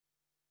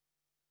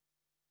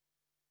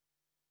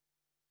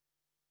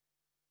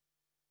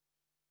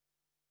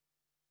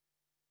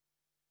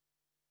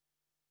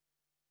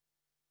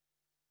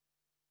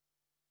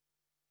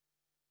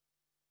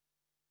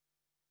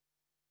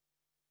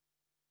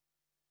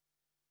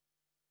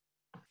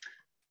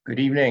Good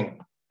evening.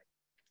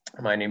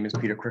 My name is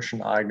Peter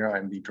Christian Eigner.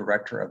 I'm the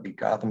director of the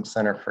Gotham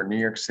Center for New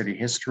York City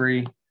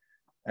History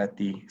at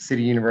the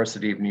City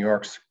University of New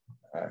York's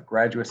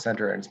Graduate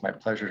Center, and it's my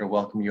pleasure to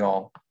welcome you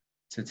all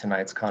to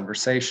tonight's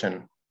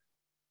conversation.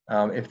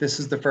 If this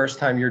is the first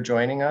time you're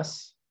joining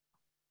us,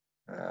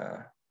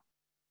 pardon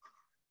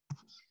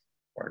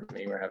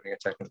me, we're having a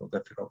technical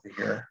difficulty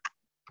here.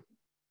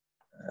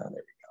 There we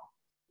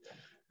go.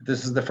 If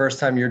this is the first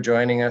time you're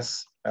joining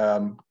us,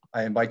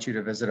 I invite you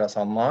to visit us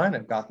online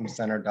at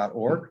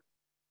gothamcenter.org,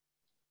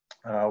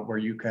 where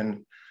you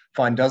can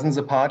find dozens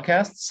of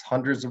podcasts,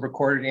 hundreds of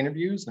recorded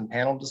interviews and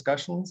panel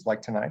discussions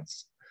like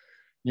tonight's,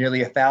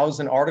 nearly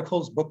 1,000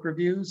 articles, book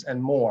reviews,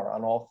 and more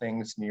on all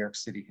things New York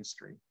City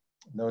history.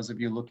 And those of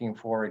you looking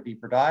for a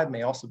deeper dive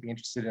may also be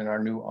interested in our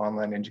new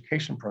online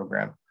education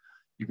program.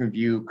 You can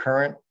view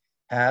current,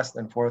 past,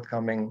 and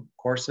forthcoming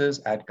courses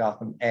at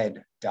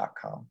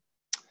gothamed.com.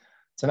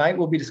 Tonight,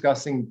 we'll be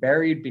discussing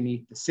Buried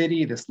Beneath the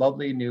City, this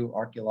lovely new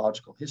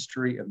archaeological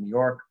history of New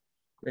York,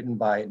 written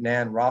by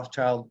Nan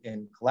Rothschild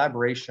in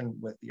collaboration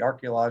with the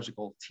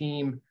archaeological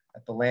team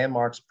at the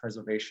Landmarks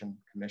Preservation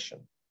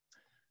Commission.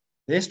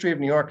 The history of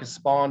New York has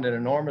spawned an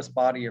enormous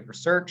body of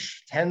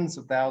research, tens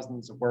of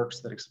thousands of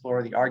works that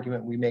explore the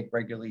argument we make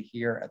regularly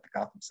here at the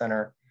Gotham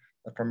Center,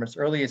 that from its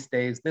earliest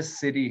days, this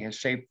city has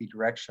shaped the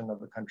direction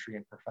of the country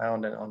in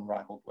profound and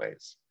unrivaled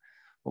ways.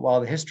 But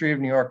while the history of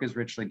New York is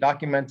richly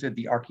documented,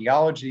 the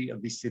archaeology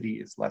of the city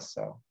is less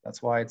so.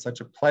 That's why it's such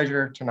a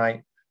pleasure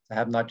tonight to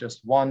have not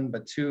just one,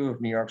 but two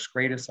of New York's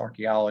greatest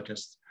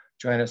archaeologists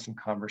join us in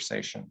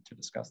conversation to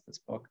discuss this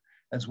book,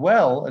 as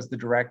well as the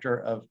director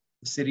of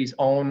the city's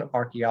own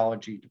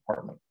archaeology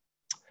department.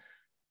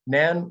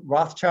 Nan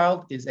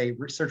Rothschild is a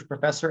research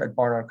professor at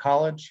Barnard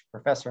College,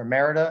 professor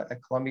emerita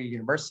at Columbia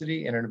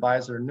University, and an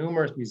advisor to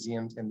numerous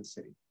museums in the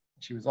city.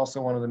 She was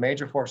also one of the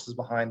major forces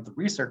behind the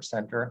research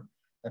center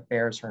that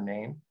bears her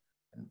name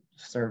and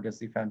served as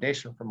the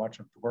foundation for much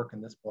of the work in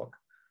this book,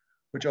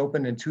 which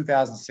opened in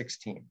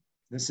 2016.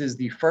 This is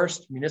the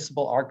first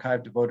municipal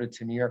archive devoted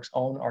to New York's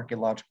own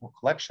archaeological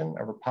collection,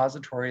 a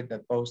repository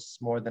that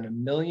boasts more than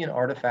 1 million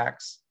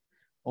artifacts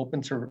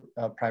open to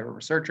private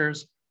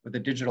researchers with a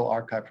digital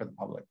archive for the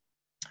public.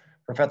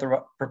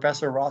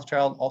 Professor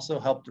Rothschild also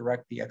helped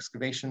direct the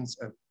excavations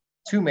of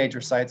two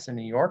major sites in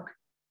New York,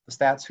 the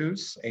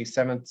Stadhuis, a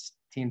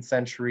 17th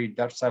century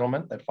Dutch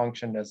settlement that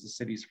functioned as the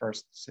city's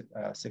first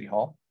city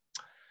hall,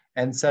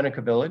 and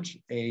Seneca Village,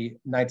 a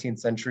 19th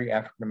century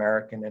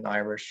African-American and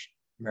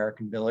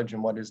Irish-American village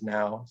in what is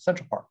now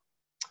Central Park.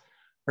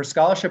 Her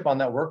scholarship on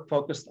that work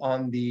focused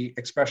on the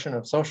expression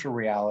of social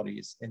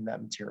realities in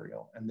that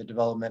material and the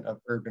development of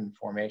urban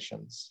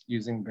formations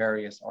using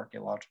various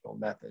archaeological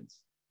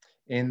methods.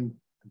 In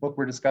the book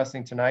we're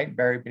discussing tonight,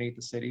 Buried Beneath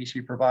the City,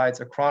 she provides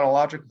a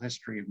chronological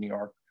history of New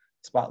York,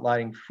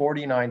 spotlighting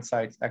 49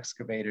 sites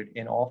excavated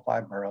in all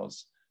 5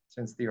 boroughs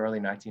since the early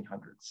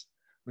 1900s,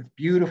 with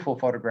beautiful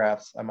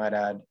photographs, I might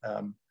add,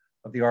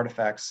 of the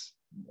artifacts,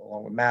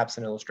 along with maps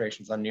and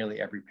illustrations on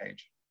nearly every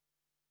page.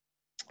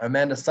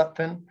 Amanda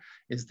Sutphin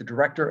is the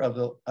director of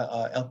the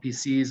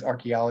LPC's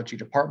Archaeology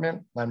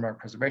Department, Landmark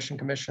Preservation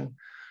Commission,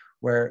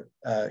 where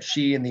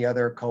she and the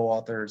other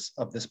co-authors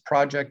of this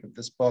project, of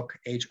this book,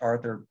 H.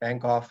 Arthur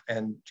Bankoff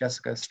and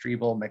Jessica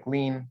Striebel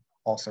MacLean,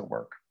 also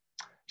work.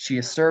 She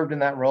has served in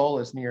that role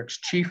as New York's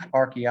chief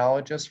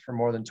archaeologist for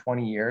more than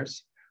 20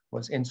 years,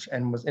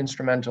 and was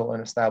instrumental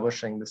in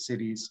establishing the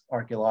city's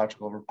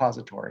archaeological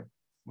repository,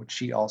 which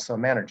she also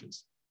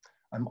manages.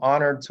 I'm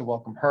honored to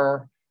welcome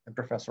her and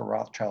Professor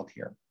Rothschild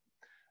here.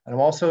 And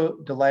I'm also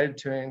delighted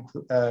to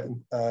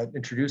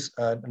introduce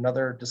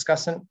another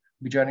discussant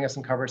who'll be joining us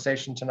in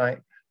conversation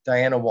tonight,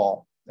 Diana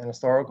Wall, an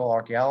historical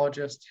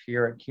archaeologist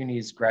here at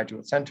CUNY's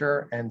Graduate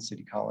Center and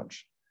City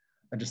College.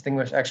 A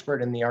distinguished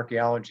expert in the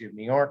archaeology of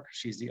New York,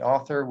 she's the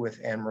author with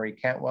Anne-Marie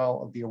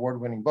Cantwell of the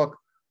award-winning book,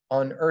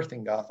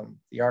 Unearthing Gotham,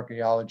 the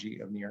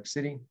Archaeology of New York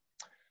City,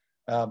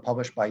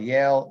 published by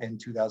Yale in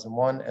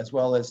 2001, as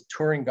well as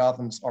Touring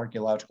Gotham's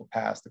Archaeological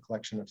Past, a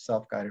collection of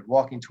self-guided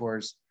walking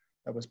tours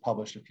that was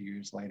published a few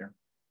years later.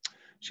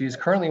 She is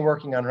currently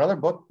working on another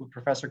book with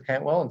Professor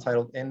Cantwell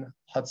entitled In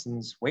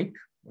Hudson's Wake,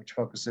 which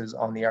focuses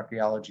on the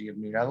archaeology of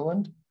New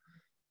Netherland,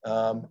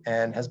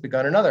 and has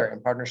begun another in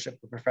partnership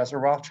with Professor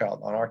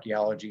Rothschild on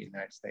archaeology in the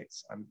United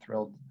States. I'm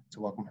thrilled to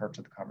welcome her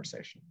to the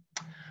conversation.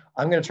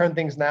 I'm going to turn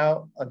things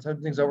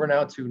over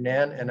now to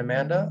Nan and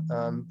Amanda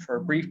for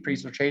a brief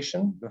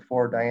presentation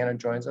before Diana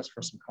joins us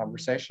for some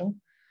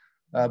conversation.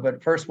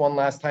 But first, one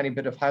last tiny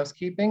bit of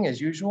housekeeping as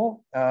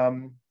usual.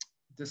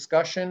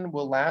 Discussion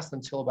will last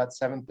until about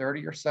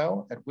 7:30 or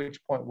so, at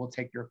which point we'll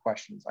take your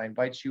questions. I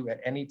invite you at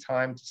any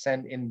time to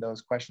send in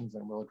those questions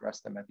and we'll address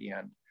them at the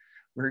end.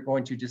 We're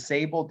going to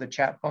disable the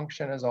chat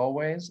function as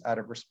always, out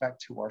of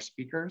respect to our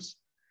speakers.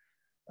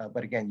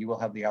 But again, you will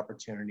have the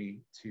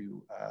opportunity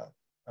to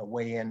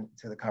weigh in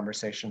to the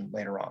conversation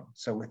later on.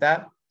 So with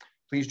that,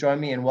 please join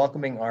me in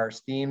welcoming our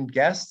esteemed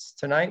guests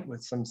tonight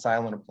with some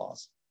silent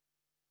applause.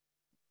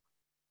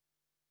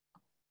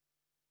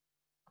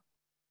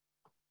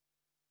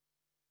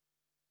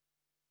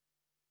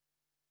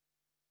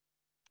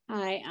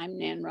 Hi, I'm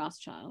Nan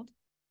Rothschild,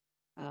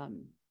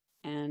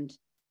 and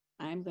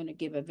I'm going to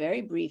give a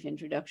very brief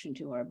introduction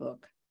to our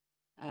book,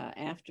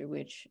 after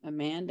which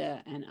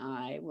Amanda and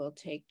I will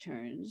take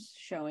turns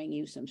showing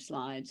you some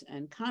slides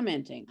and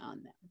commenting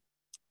on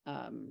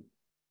them.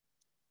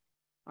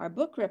 Our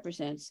book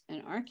represents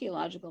an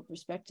archaeological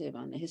perspective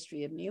on the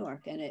history of New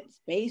York, and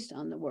it's based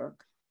on the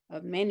work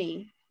of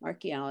many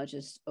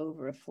archaeologists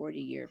over a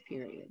 40-year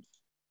period.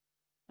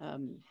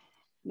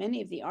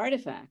 Many of the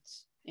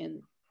artifacts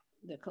in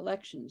the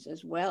collections,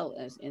 as well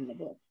as in the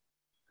book,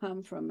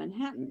 come from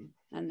Manhattan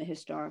and the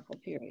historical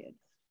period.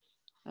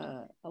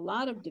 A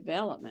lot of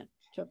development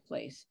took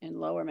place in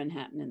Lower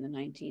Manhattan in the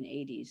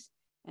 1980s,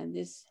 and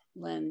this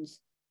lends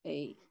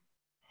an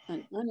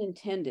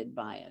unintended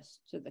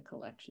bias to the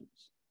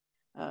collections.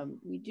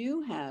 We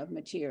do have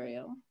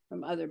material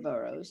from other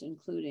boroughs,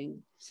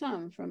 including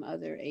some from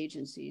other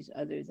agencies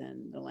other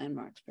than the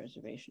Landmarks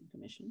Preservation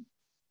Commission.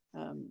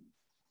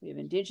 We have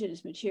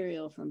indigenous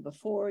material from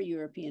before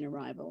European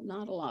arrival,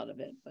 not a lot of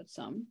it, but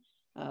some.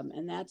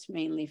 And that's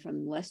mainly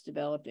from less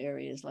developed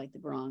areas like the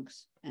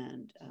Bronx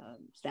and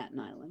Staten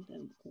Island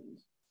and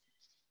Queens.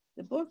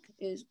 The book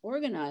is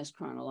organized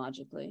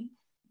chronologically,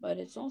 but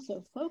it's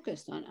also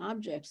focused on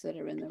objects that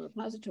are in the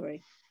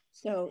repository.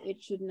 So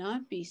it should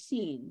not be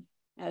seen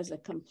as a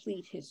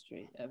complete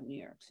history of New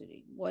York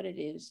City. What it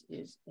is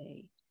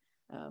a,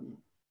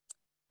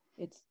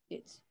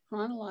 it's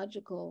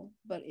chronological,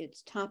 but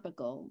it's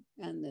topical,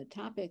 and the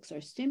topics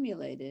are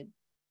stimulated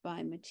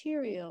by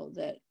material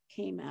that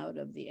came out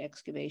of the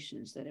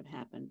excavations that have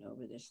happened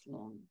over this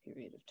long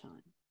period of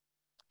time.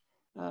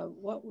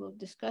 What we'll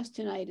discuss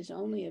tonight is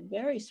only a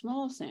very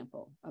small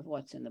sample of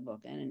what's in the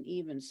book and an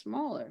even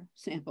smaller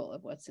sample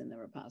of what's in the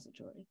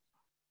repository.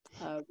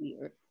 We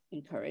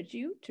encourage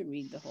you to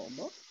read the whole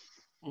book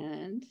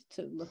and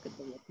to look at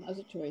the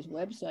repository's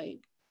website.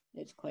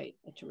 It's quite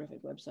a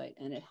terrific website,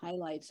 and it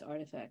highlights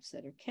artifacts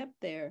that are kept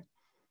there,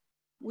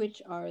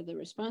 which are the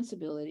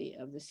responsibility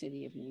of the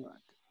city of New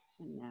York.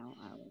 And now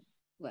I will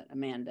let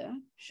Amanda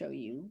show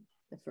you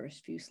the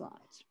first few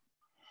slides.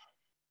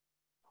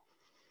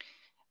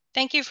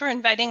 Thank you for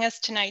inviting us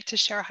tonight to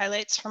share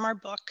highlights from our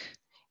book.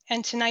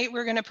 And tonight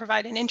we're going to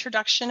provide an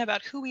introduction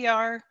about who we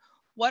are,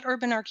 what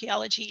urban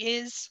archaeology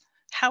is,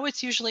 how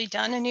it's usually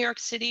done in New York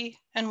City,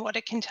 and what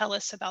it can tell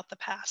us about the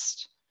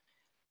past.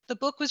 The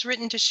book was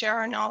written to share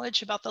our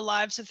knowledge about the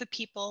lives of the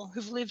people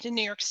who've lived in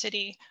New York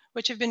City,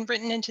 which have been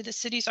written into the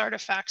city's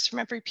artifacts from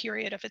every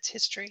period of its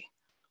history.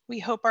 We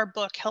hope our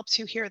book helps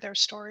you hear their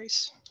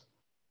stories.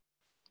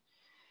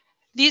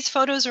 These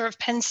photos are of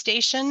Penn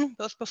Station,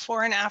 both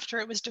before and after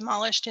it was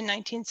demolished in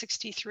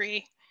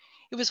 1963.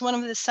 It was one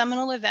of the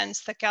seminal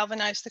events that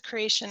galvanized the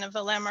creation of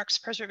the Landmarks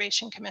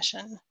Preservation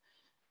Commission.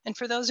 And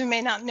for those who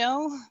may not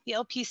know, the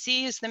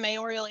LPC is the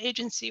mayoral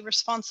agency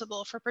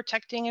responsible for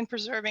protecting and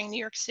preserving New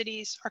York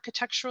City's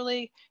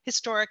architecturally,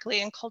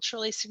 historically, and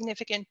culturally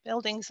significant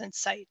buildings and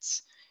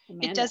sites.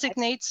 Amanda, it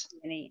designates,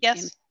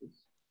 yes?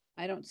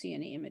 I don't see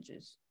any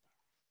images.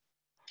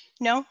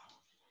 No?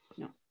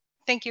 No.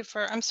 Thank you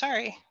for, I'm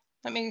sorry.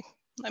 Let me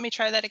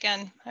try that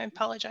again. I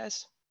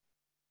apologize.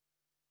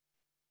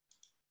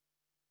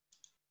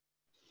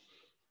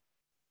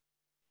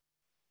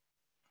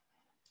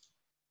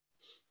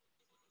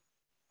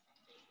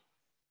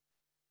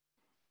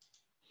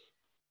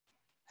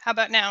 How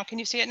about now? Can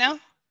you see it now?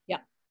 Yeah.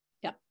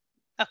 Yeah.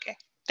 Okay.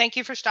 Thank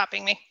you for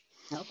stopping me.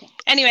 Okay.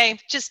 Anyway,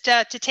 just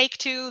to take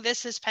two,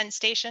 this is Penn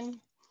Station,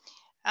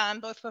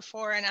 both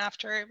before and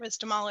after it was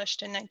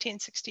demolished in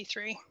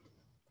 1963.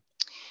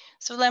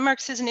 So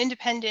Landmarks is an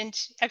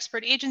independent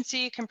expert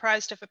agency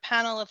comprised of a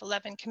panel of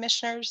 11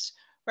 commissioners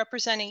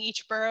representing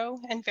each borough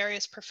and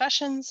various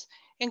professions,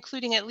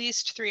 including at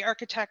least 3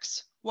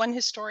 architects, 1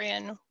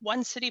 historian,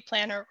 1 city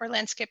planner or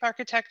landscape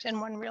architect,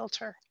 and 1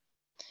 realtor.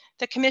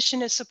 The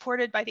commission is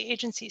supported by the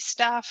agency's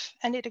staff,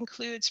 and it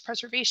includes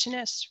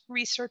preservationists,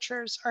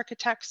 researchers,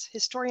 architects,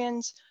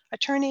 historians,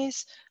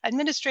 attorneys,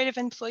 administrative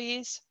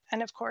employees,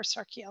 and of course,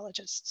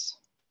 archaeologists.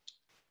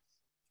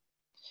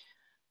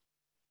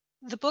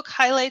 The book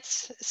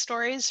highlights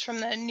stories from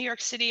the New York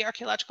City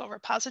Archaeological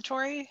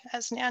Repository,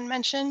 as Nan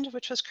mentioned,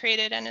 which was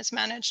created and is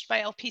managed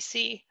by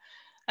LPC.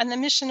 And the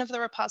mission of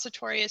the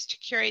repository is to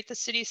curate the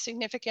city's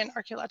significant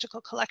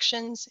archaeological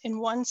collections in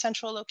one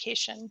central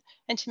location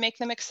and to make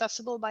them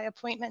accessible by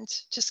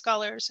appointment to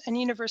scholars and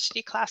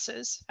university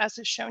classes, as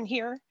is shown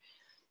here,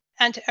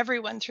 and to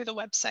everyone through the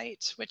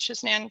website, which,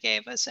 as Nan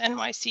gave us,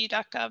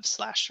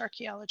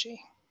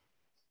 nyc.gov/archaeology.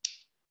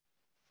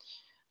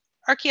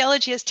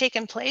 Archaeology has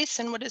taken place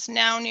in what is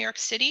now New York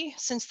City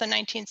since the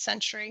 19th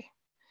century.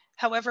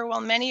 However, while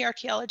many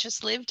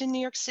archaeologists lived in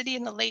New York City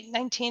in the late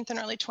 19th and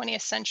early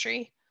 20th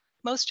century,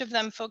 most of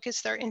them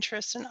focused their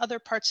interests in other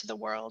parts of the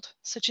world,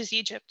 such as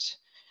Egypt.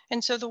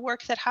 And so the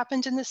work that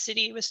happened in the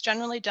city was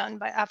generally done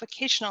by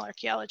avocational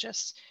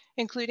archaeologists,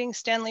 including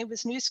Stanley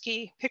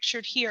Wisniewski,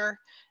 pictured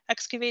here,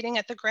 excavating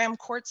at the Graham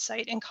Court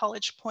site in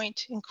College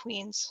Point in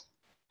Queens.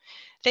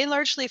 They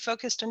largely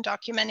focused on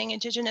documenting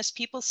indigenous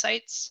people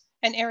sites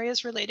and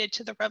areas related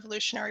to the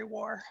Revolutionary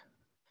War.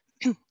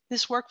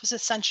 This work was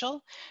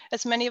essential,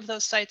 as many of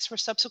those sites were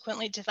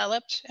subsequently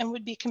developed and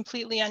would be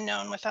completely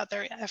unknown without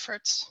their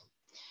efforts.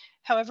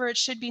 However, it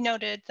should be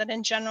noted that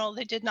in general,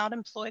 they did not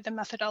employ the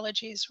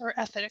methodologies or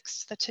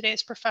ethics that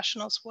today's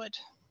professionals would.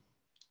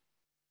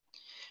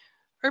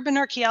 Urban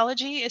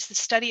archaeology is the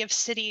study of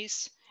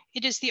cities.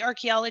 It is the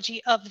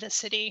archaeology of the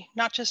city,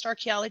 not just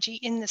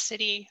archaeology in the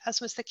city, as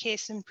was the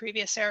case in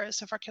previous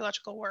eras of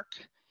archaeological work.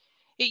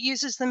 It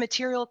uses the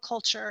material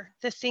culture,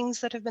 the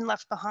things that have been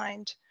left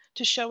behind,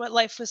 to show what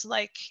life was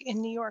like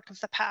in New York of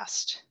the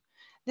past.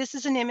 This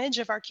is an image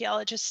of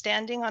archaeologists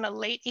standing on a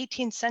late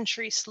 18th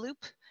century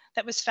sloop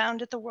that was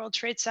found at the World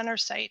Trade Center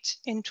site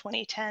in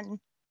 2010.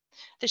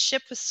 The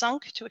ship was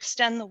sunk to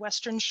extend the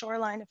western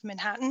shoreline of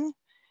Manhattan,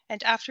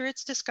 and after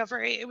its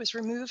discovery, it was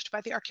removed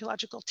by the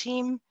archaeological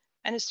team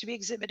and is to be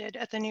exhibited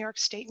at the New York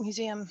State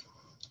Museum.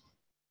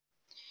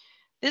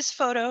 This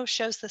photo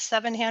shows the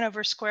 7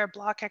 Hanover Square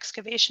block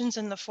excavations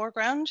in the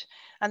foreground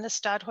and the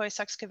Stadhuis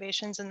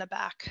excavations in the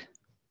back.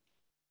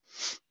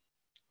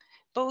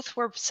 Both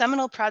were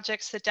seminal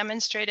projects that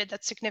demonstrated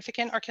that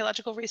significant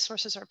archaeological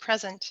resources are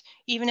present,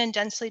 even in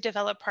densely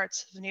developed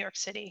parts of New York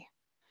City.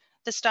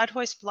 The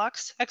Stadhuis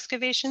blocks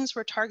excavations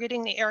were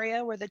targeting the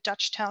area where the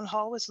Dutch town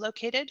hall was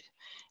located,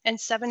 and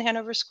 7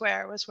 Hanover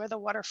Square was where the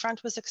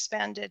waterfront was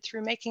expanded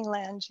through making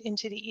land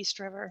into the East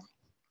River.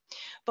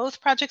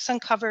 Both projects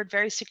uncovered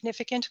very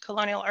significant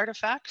colonial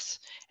artifacts,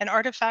 and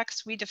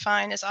artifacts we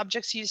define as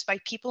objects used by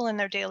people in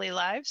their daily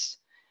lives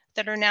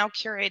that are now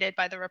curated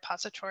by the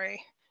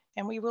repository.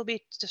 And we will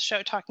be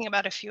talking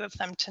about a few of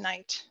them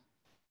tonight.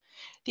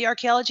 The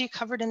archaeology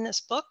covered in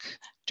this book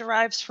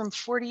derives from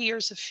 40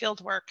 years of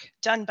fieldwork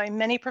done by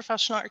many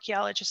professional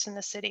archaeologists in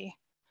the city.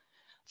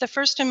 The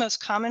first and most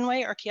common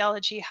way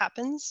archaeology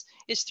happens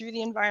is through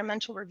the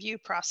environmental review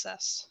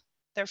process.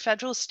 There are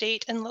federal,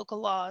 state, and local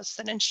laws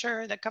that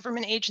ensure that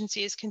government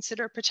agencies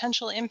consider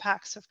potential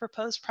impacts of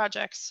proposed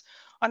projects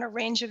on a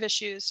range of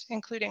issues,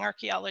 including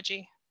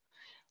archaeology.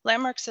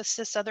 Landmarks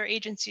assists other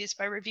agencies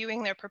by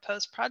reviewing their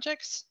proposed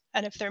projects,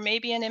 and if there may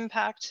be an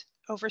impact,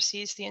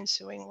 oversees the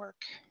ensuing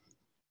work.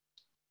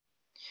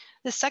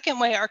 The second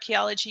way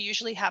archaeology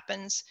usually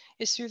happens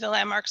is through the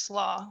landmarks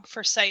law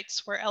for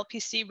sites where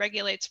LPC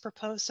regulates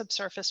proposed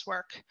subsurface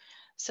work,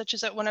 such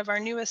as at one of our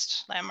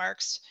newest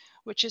landmarks,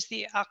 which is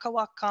the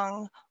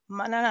Akawakang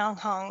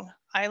Manananghang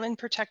Island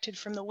Protected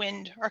from the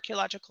Wind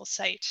archaeological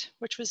site,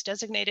 which was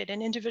designated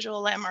an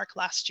individual landmark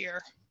last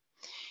year.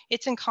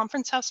 It's in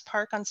Conference House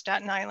Park on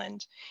Staten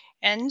Island,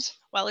 and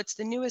while it's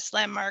the newest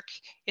landmark,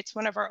 it's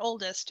one of our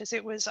oldest, as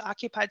it was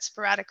occupied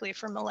sporadically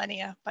for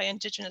millennia by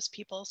indigenous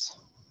peoples.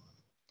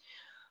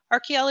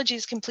 Archaeology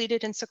is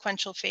completed in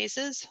sequential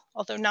phases,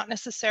 although not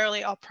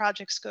necessarily all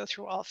projects go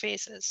through all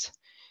phases.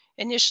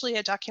 Initially,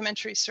 a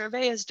documentary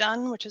survey is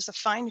done, which is a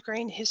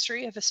fine-grained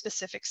history of a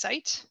specific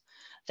site.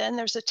 Then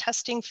there's a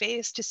testing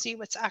phase to see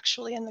what's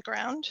actually in the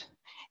ground.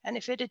 And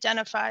if it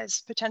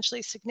identifies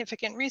potentially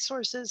significant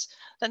resources,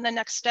 then the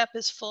next step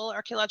is full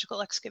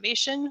archaeological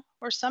excavation,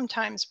 or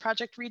sometimes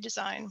project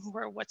redesign,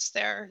 where what's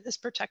there is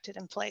protected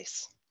in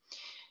place.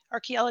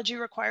 Archaeology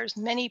requires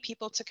many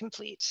people to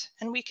complete,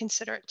 and we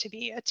consider it to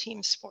be a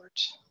team sport.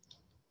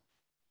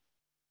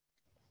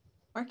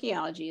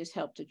 Archaeology has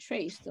helped to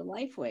trace the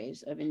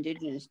lifeways of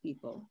indigenous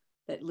people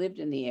that lived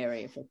in the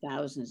area for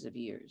thousands of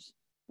years.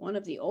 One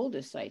of the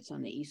oldest sites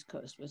on the East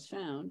Coast was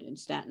found in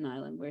Staten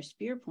Island, where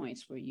spear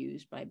points were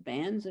used by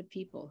bands of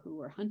people who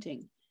were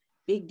hunting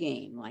big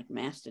game like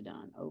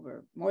mastodon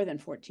over more than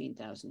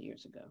 14,000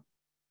 years ago.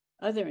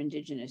 Other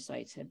indigenous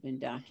sites have been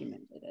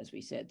documented, as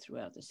we said,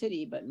 throughout the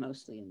city, but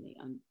mostly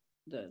in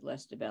the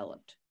less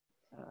developed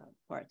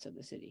parts of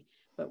the city.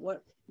 But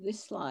what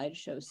this slide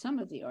shows some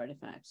of the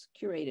artifacts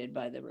curated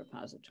by the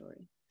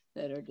repository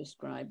that are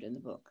described in the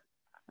book.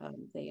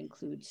 They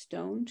include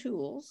stone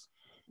tools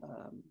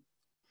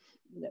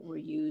that were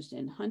used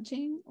in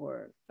hunting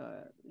or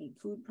in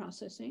food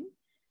processing.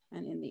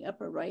 And in the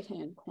upper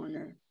right-hand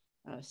corner,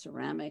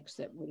 ceramics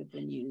that would have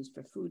been used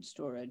for food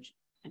storage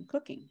and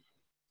cooking.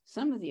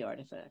 Some of the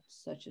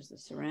artifacts, such as the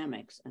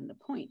ceramics and the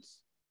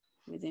points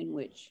within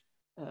which,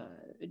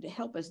 to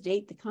help us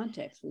date the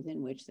context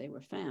within which they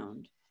were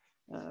found,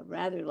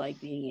 rather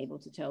like being able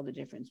to tell the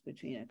difference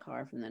between a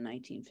car from the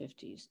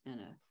 1950s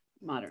and a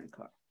modern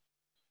car.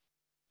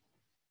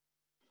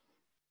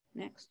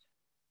 Next.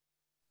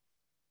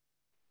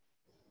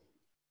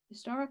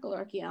 Historical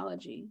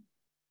archaeology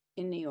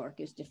in New York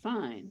is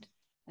defined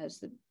as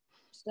the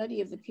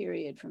study of the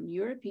period from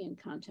European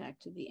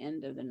contact to the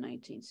end of the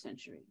 19th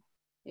century.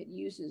 It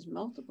uses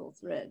multiple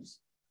threads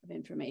of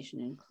information,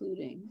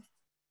 including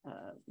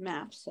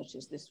maps such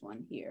as this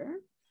one here,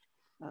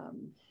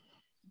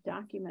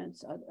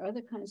 documents,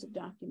 other kinds of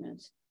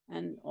documents,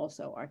 and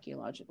also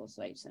archaeological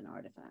sites and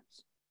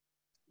artifacts.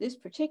 This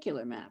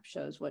particular map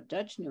shows what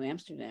Dutch New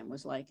Amsterdam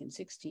was like in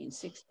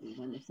 1660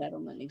 when the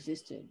settlement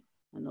existed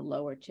on the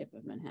lower tip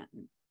of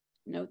Manhattan.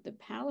 Note the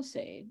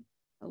palisade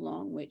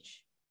along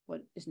which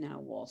what is now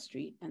Wall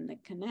Street and the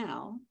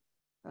canal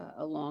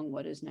along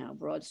what is now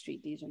Broad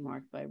Street. These are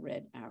marked by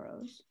red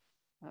arrows.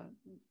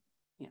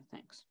 Yeah,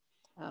 thanks.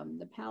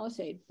 The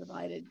palisade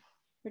provided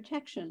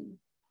protection,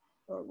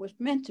 or was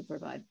meant to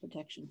provide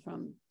protection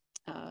from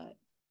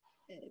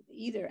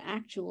either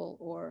actual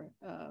or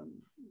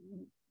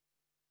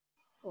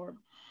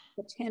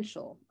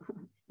potential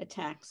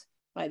attacks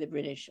by the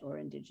British or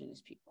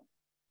indigenous people.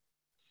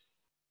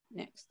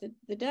 Next,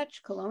 the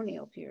Dutch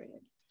colonial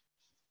period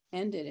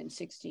ended in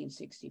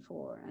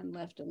 1664 and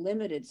left a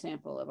limited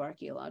sample of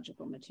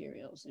archaeological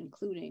materials,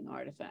 including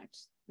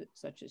artifacts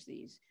such as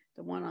these.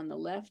 The one on the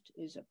left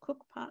is a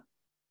cook pot,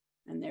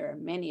 and there are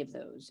many of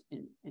those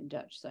in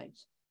Dutch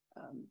sites.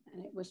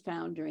 And it was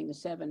found during the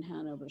 7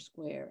 Hanover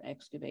Square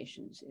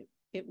excavations.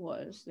 It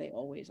was, they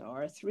always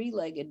are, a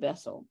 3-legged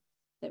vessel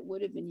that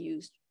would have been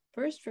used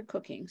first for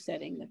cooking,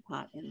 setting the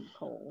pot in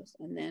coals,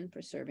 and then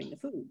for serving the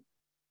food.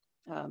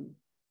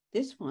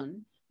 This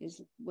one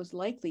was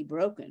likely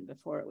broken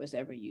before it was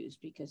ever used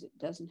because it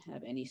doesn't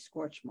have any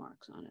scorch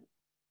marks on it.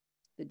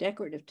 The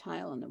decorative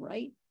tile on the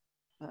right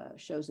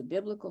shows a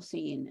biblical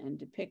scene and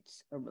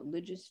depicts a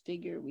religious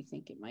figure. We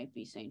think it might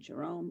be Saint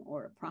Jerome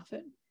or a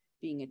prophet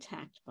being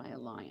attacked by a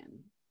lion.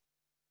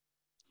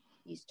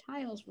 These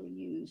tiles were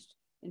used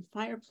in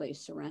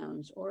fireplace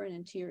surrounds or in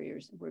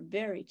interiors and were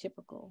very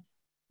typical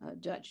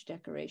Dutch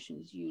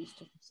decorations used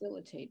to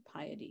facilitate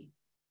piety.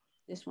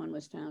 This one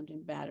was found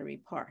in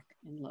Battery Park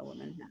in Lower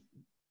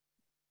Manhattan.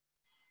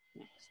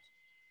 Next.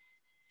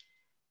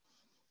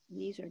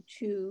 These are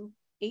 2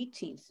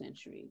 18th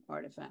century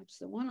artifacts.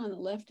 The one on the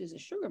left is a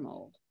sugar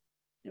mold.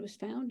 It was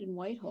found in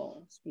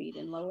Whitehall Street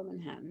in Lower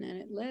Manhattan,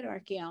 and it led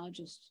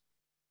archaeologists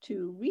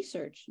to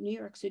research New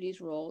York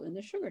City's role in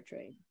the sugar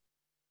trade.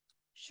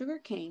 Sugar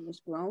cane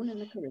was grown in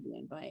the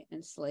Caribbean by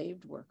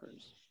enslaved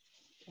workers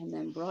and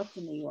then brought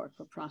to New York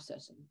for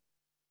processing.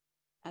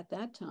 At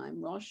that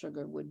time, raw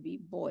sugar would be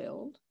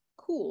boiled,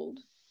 cooled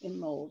in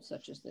molds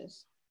such as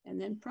this, and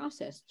then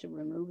processed to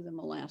remove the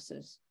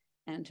molasses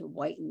and to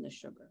whiten the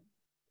sugar.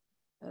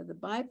 The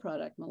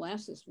byproduct,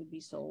 molasses, would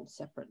be sold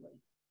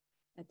separately.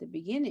 At the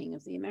beginning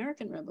of the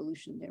American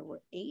Revolution, there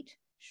were 8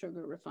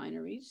 sugar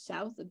refineries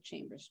south of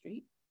Chambers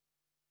Street.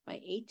 By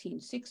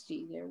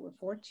 1860, there were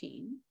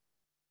 14,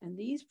 and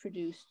these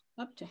produced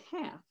up to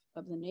half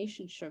of the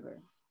nation's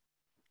sugar.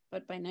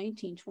 But by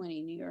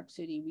 1920, New York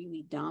City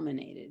really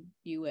dominated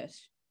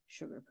U.S.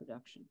 sugar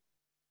production.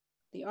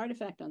 The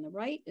artifact on the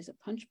right is a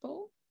punch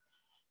bowl,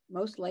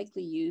 most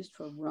likely used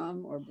for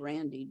rum or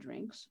brandy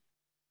drinks,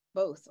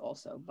 both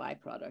also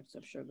byproducts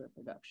of sugar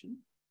production.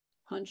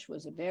 Punch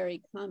was a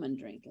very common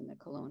drink in the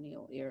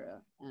colonial era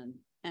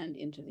and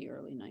into the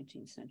early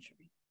 19th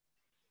century.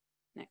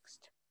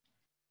 Next.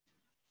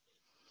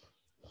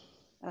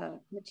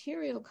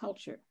 Material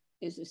culture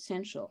is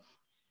essential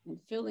in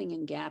filling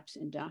in gaps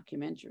in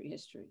documentary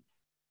history,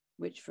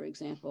 which, for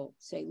example,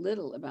 say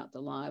little about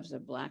the lives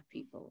of Black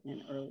people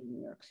in early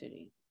New York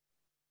City.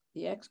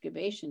 The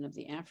excavation of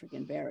the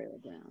African burial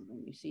ground,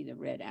 and you see the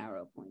red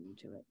arrow pointing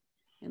to it,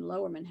 in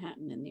Lower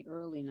Manhattan in the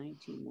early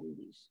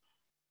 1990s,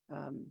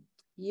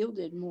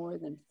 yielded more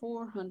than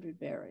 400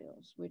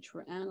 burials, which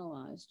were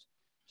analyzed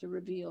to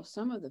reveal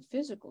some of the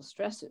physical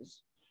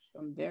stresses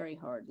from very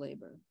hard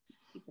labor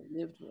people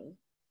lived with,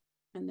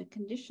 and the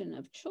condition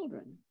of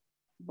children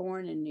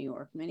born in New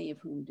York, many of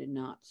whom did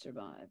not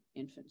survive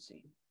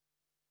infancy.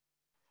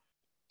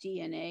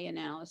 DNA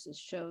analysis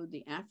showed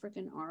the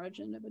African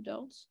origin of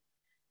adults.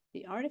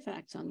 The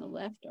artifacts on the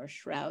left are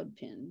shroud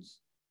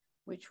pins,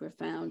 which were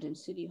found in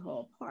City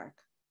Hall Park,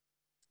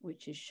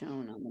 which is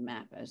shown on the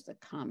map as the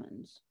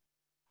Commons.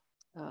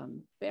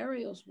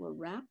 Burials were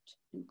wrapped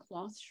in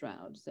cloth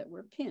shrouds that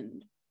were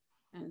pinned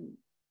and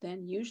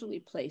then usually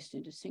placed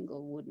into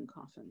single wooden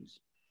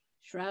coffins.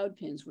 Shroud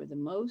pins were the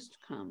most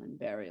common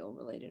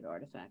burial-related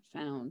artifact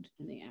found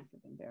in the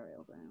African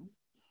burial ground.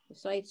 The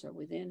sites are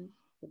within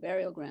the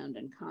burial ground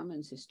and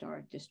Commons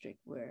Historic District,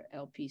 where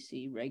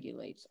LPC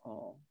regulates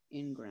all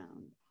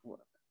in-ground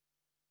work.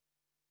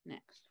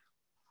 Next.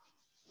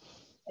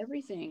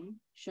 Everything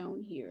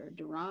shown here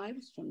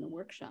derives from the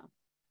workshop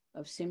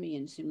of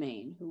Simeon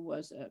Simain, who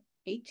was an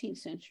 18th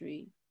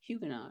century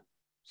Huguenot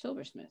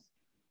silversmith.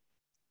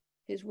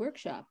 His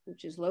workshop,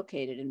 which is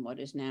located in what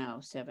is now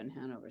 7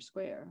 Hanover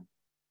Square,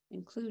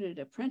 included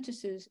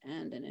apprentices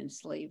and an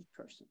enslaved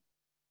person.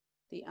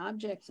 The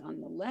objects on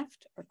the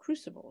left are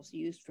crucibles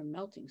used for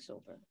melting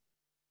silver,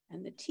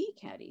 and the tea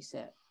caddy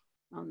set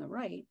on the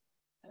right,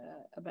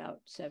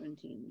 about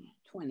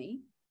 1720,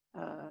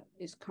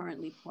 is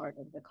currently part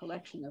of the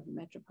collection of the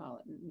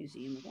Metropolitan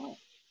Museum of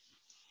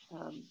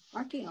Art.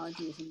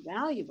 Archaeology is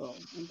invaluable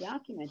in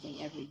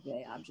documenting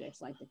everyday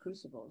objects like the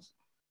crucibles,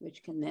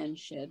 which can then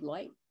shed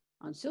light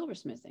on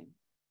silversmithing,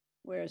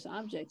 whereas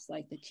objects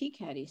like the tea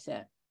caddy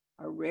set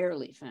are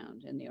rarely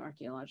found in the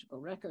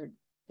archaeological record.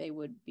 They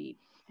would be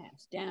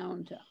passed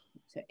down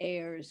to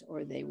heirs,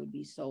 or they would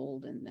be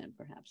sold and then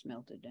perhaps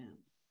melted down.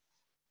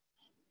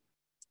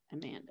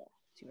 Amanda,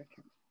 it's your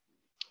turn.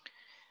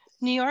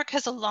 New York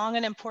has a long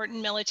and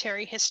important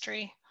military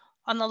history.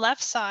 On the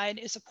left side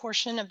is a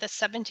portion of the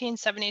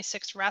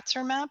 1776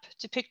 Ratzer map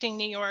depicting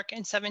New York in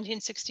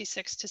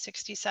 1766 to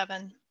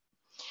 67.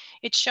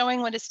 It's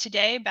showing what is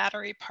today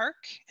Battery Park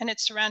and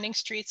its surrounding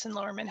streets in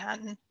Lower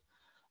Manhattan.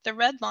 The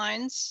red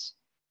lines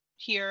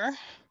here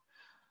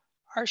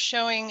are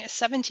showing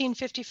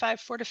 1755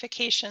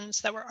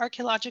 fortifications that were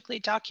archaeologically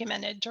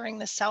documented during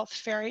the South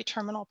Ferry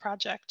Terminal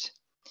project.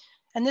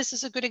 And this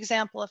is a good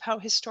example of how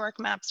historic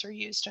maps are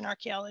used in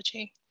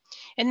archaeology.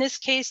 In this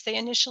case, they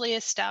initially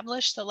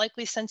established the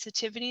likely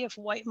sensitivity of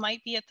what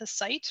might be at the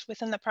site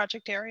within the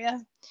project area,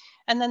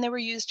 and then they were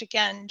used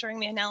again during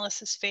the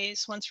analysis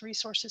phase once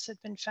resources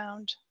had been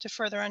found to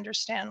further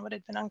understand what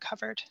had been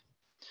uncovered.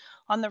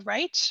 On the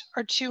right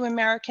are 2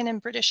 American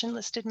and British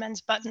enlisted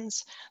men's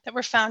buttons that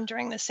were found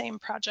during the same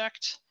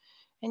project.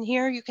 And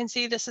here you can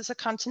see this is a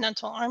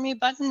Continental Army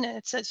button and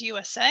it says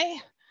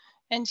USA.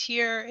 And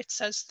here it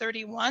says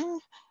 31,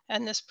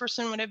 and this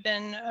person would have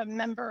been a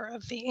member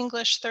of the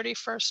English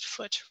 31st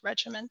Foot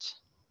Regiment.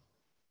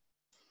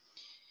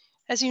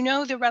 As you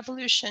know, the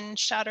revolution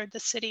shattered the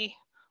city.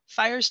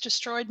 Fires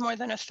destroyed more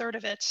than a third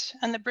of it,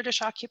 and the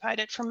British occupied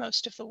it for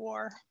most of the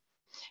war.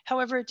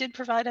 However, it did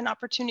provide an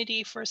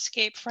opportunity for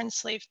escape for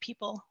enslaved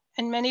people,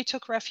 and many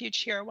took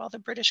refuge here while the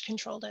British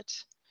controlled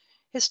it.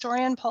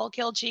 Historian Paul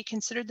Gilgee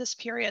considered this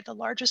period the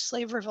largest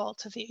slave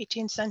revolt of the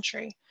 18th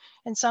century,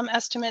 and some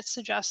estimates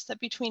suggest that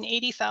between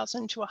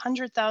 80,000 to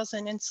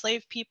 100,000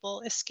 enslaved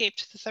people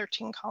escaped the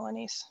 13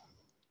 colonies.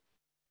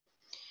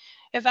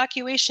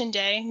 Evacuation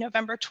Day,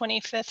 November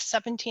 25th,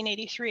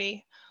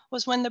 1783,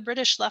 was when the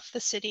British left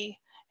the city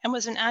and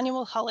was an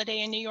annual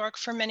holiday in New York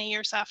for many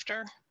years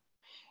after.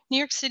 New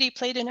York City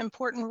played an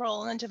important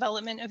role in the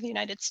development of the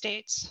United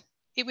States.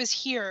 It was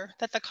here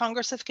that the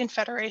Congress of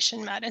Confederation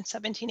met in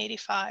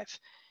 1785,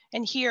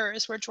 and here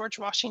is where George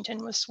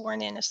Washington was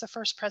sworn in as the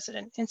first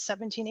president in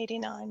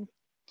 1789.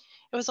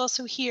 It was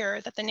also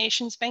here that the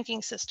nation's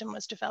banking system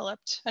was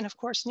developed, and of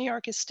course, New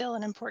York is still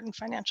an important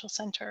financial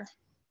center.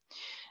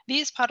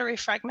 These pottery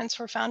fragments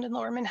were found in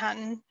Lower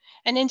Manhattan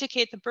and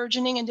indicate the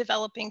burgeoning and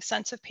developing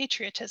sense of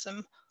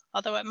patriotism,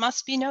 although it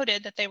must be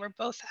noted that they were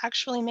both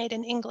actually made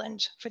in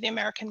England for the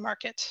American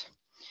market.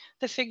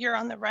 The figure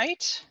on the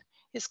right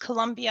is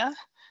Columbia,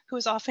 who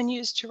is often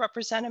used to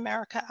represent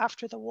America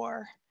after the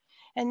war.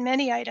 And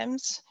many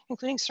items,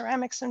 including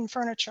ceramics and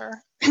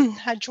furniture,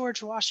 had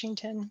George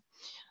Washington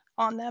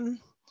on them.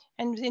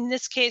 And in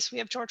this case, we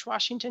have George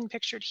Washington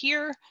pictured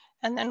here,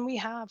 and then we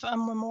have a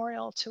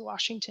memorial to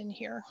Washington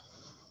here.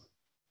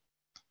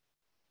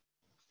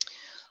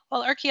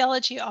 While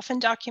archaeology often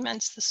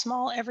documents the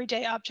small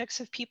everyday objects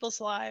of people's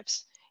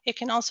lives, it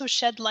can also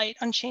shed light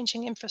on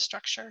changing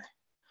infrastructure.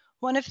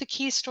 One of the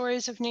key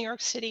stories of New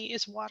York City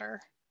is water.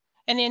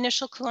 In the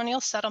initial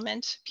colonial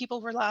settlement, people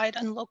relied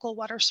on local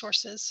water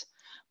sources,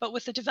 but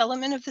with the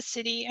development of the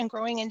city and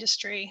growing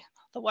industry,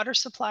 the water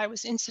supply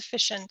was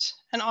insufficient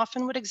and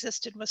often what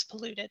existed was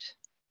polluted.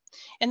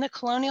 In the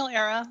colonial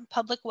era,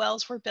 public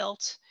wells were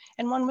built,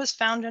 and one was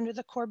found under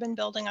the Corbin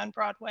Building on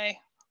Broadway,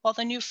 while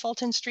the new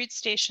Fulton Street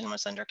station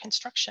was under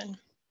construction.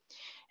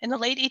 In the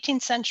late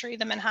 18th century,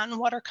 the Manhattan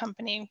Water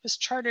Company was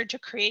chartered to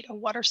create a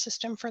water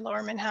system for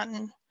Lower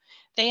Manhattan.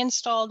 They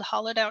installed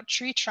hollowed out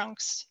tree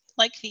trunks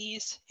like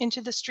these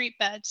into the street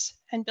beds,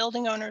 and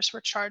building owners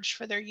were charged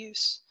for their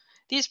use.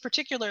 These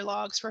particular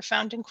logs were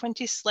found in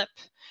Quinty Slip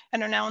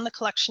and are now in the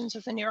collections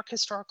of the New York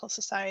Historical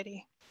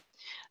Society.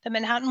 The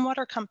Manhattan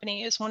Water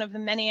Company is one of the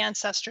many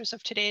ancestors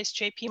of today's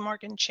J.P.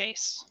 Morgan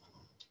Chase.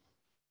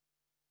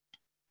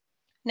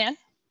 Nan?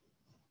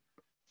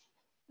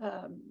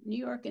 New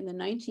York in the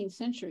 19th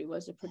century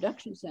was a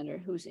production center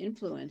whose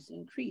influence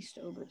increased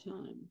over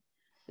time.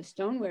 The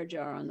stoneware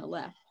jar on the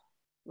left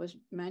was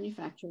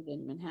manufactured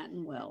in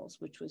Manhattan Wells,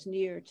 which was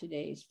near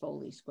today's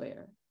Foley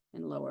Square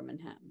in Lower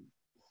Manhattan.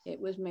 It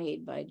was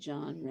made by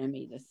John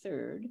Remy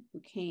III, who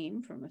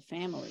came from a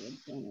family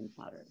of German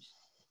potters.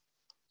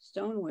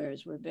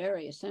 Stonewares were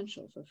very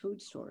essential for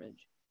food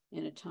storage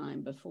in a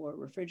time before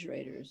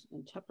refrigerators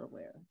and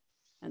Tupperware,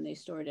 and they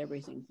stored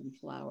everything from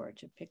flour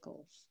to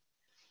pickles.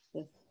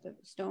 The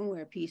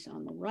stoneware piece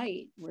on the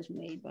right was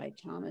made by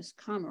Thomas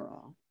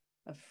Kammerer,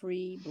 a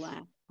free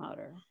Black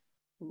potter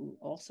who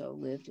also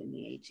lived in the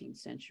 18th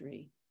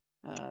century.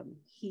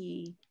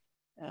 He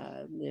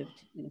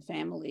lived in a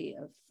family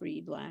of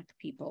free Black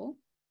people.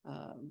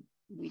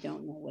 We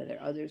don't know whether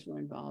others were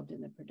involved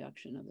in the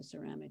production of the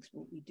ceramics.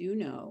 What we do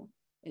know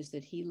is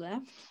that he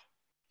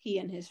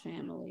and his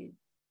family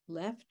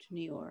left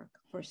New York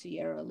for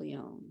Sierra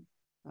Leone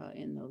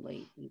in the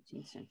late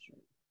 18th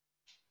century.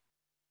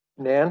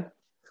 Nan,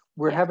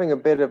 we're having a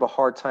bit of a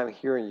hard time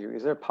hearing you.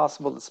 Is it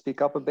possible to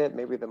speak up a bit?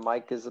 Maybe the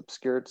mic is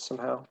obscured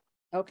somehow.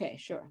 Okay,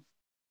 sure.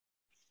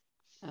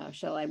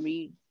 Shall I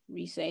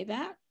re-say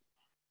that?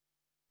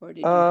 Or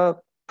did you...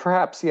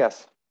 Perhaps,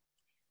 yes.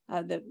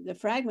 The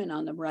fragment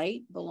on the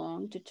right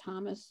belonged to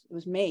Thomas, it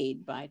was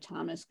made by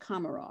Thomas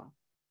Kammerer,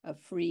 a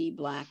free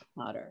Black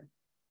potter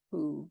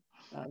who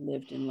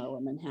lived in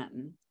Lower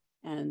Manhattan.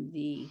 And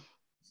the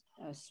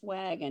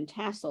swag and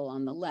tassel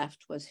on the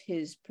left was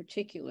his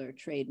particular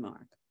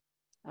trademark.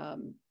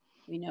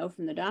 We know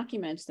from the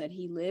documents that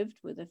he lived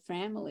with a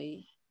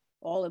family,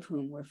 all of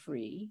whom were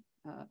free,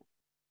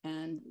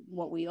 And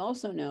what we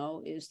also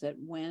know is that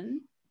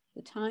when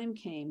the time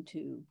came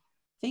to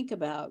think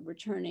about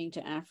returning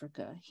to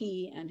Africa,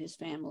 he and his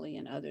family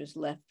and others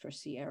left for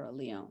Sierra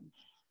Leone.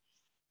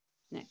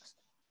 Next.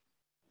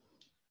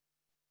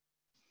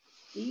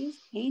 These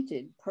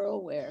painted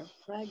pearlware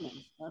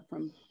fragments are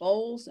from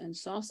bowls and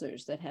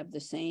saucers that have the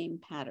same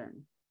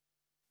pattern.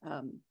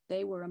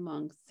 They were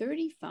among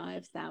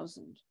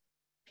 35,000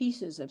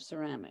 pieces of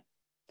ceramic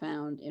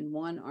found in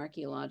one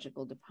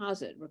archaeological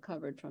deposit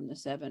recovered from the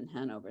 7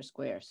 Hanover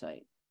Square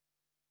site.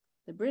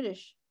 The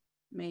British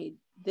made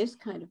this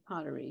kind of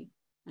pottery,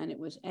 and it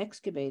was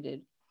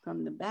excavated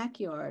from the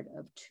backyard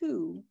of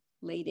 2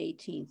 late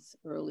 18th,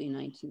 early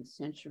 19th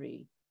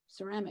century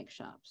ceramic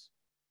shops.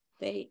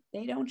 They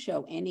don't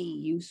show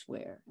any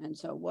useware. And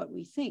so what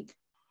we think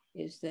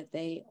is that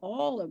they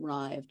all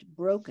arrived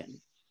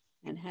broken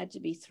and had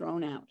to be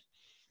thrown out,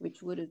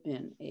 which would have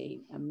been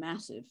a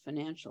massive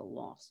financial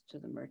loss to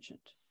the merchant.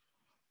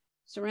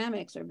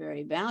 Ceramics are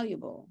very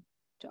valuable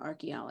to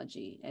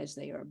archaeology as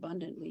they are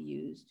abundantly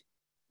used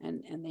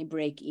and they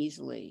break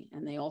easily,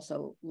 and they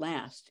also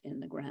last in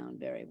the ground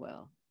very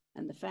well.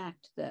 And the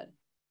fact that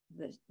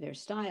their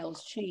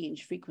styles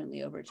change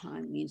frequently over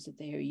time means that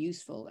they are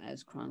useful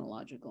as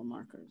chronological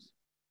markers.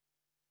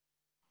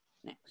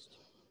 Next.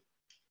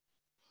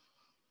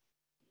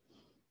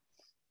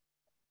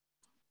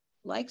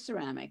 Like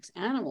ceramics,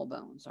 animal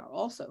bones are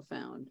also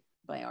found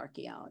by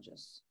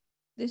archaeologists.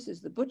 This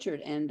is the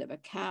butchered end of a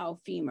cow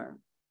femur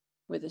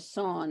with a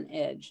sawn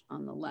edge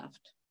on the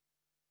left.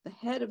 The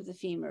head of the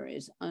femur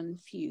is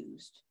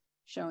unfused,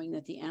 showing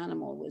that the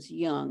animal was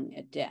young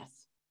at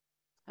death.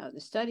 The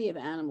study of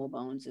animal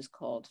bones is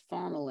called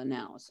faunal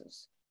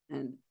analysis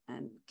and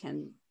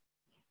can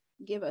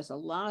give us a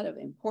lot of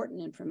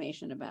important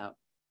information about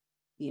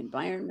the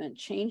environment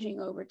changing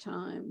over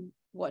time,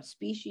 what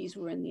species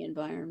were in the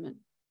environment,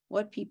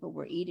 what people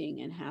were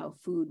eating, and how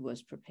food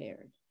was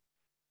prepared.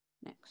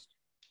 Next.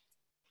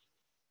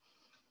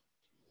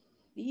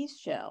 These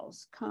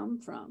shells come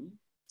from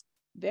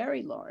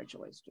very large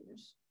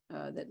oysters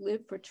that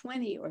lived for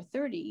 20 or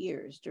 30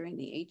 years during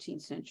the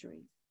 18th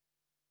century.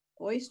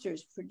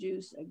 Oysters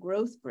produce a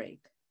growth break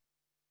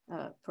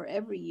for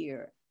every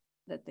year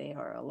that they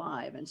are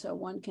alive. And so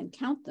one can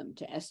count them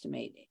to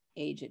estimate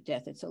age at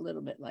death. It's a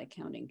little bit like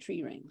counting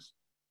tree rings.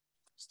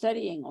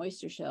 Studying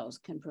oyster shells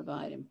can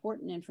provide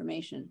important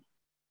information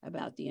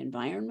about the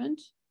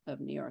environment of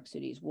New York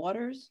City's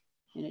waters.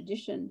 In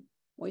addition,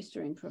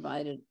 oystering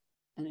provided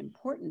an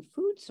important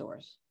food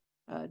source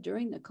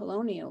during the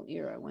colonial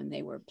era when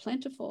they were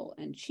plentiful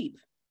and cheap,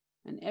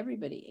 and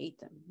everybody ate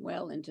them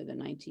well into the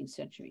 19th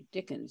century.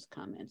 Dickens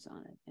comments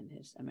on it in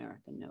his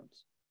American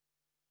Notes.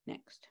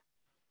 Next.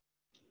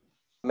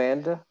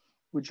 Amanda,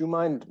 would you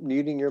mind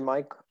muting your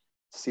mic?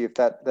 See if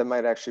that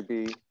might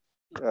actually be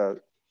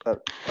part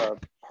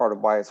of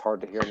why it's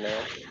hard to hear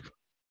now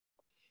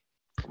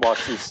while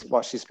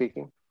she's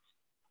speaking.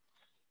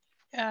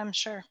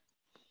 Sure.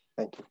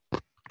 Thank you.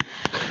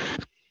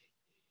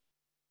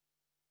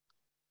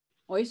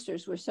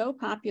 Oysters were so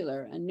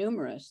popular and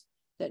numerous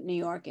that New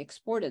York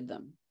exported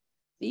them.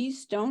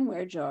 These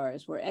stoneware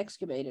jars were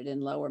excavated in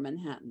Lower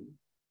Manhattan.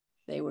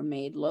 They were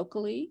made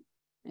locally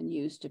and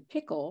used to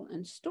pickle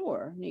and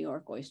store New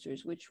York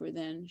oysters, which were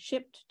then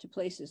shipped to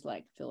places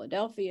like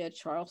Philadelphia,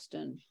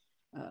 Charleston,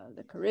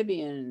 the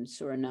Caribbean,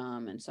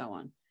 Suriname, and so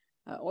on.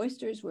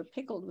 Oysters were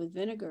pickled with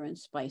vinegar and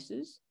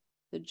spices.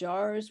 The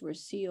jars were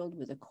sealed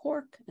with a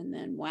cork, and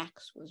then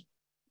wax was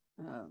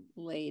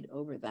laid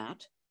over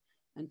that.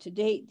 And to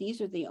date, these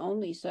are the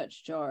only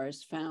such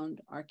jars found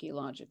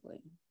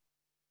archaeologically.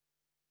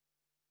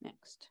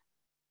 Next.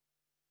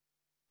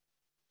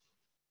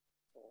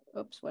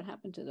 Oops, what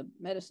happened to the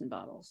medicine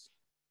bottles?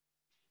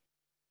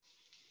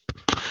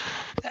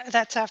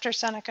 That's after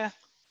Seneca.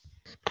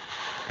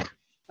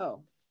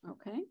 Oh,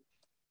 okay.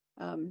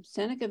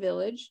 Seneca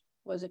Village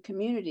was a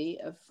community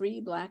of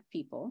free Black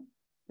people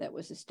that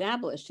was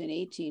established in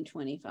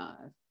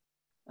 1825,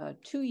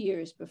 2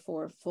 years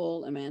before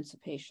full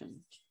emancipation.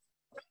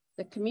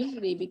 The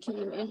community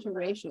became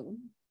interracial,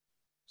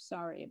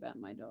 sorry about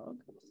my dog,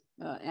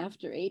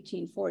 after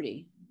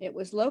 1840. It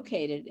was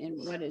located in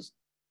what is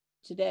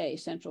today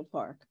Central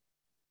Park.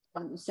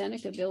 The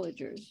Seneca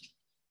villagers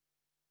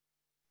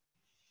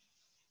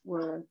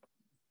were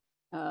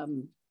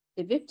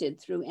evicted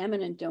through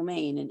eminent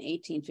domain in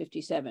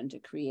 1857 to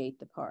create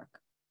the park.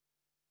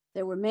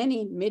 There were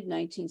many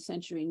mid-19th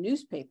century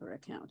newspaper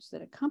accounts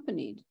that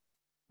accompanied,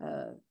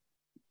 that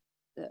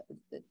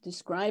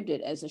described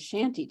it as a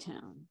shanty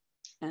town.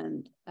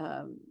 And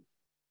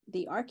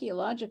the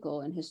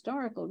archaeological and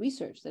historical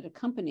research that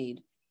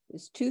accompanied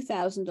this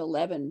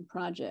 2011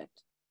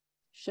 project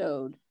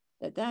showed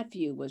that that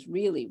view was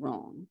really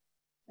wrong,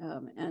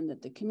 and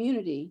that the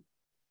community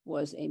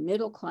was a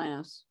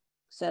middle-class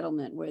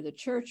settlement where the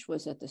church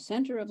was at the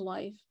center of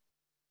life,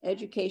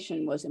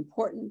 education was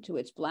important to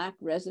its Black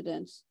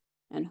residents,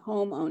 and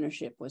home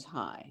ownership was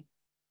high.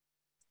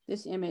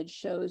 This image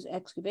shows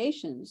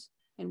excavations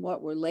in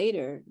what were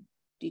later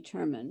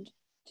determined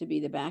to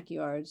be the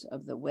backyards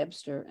of the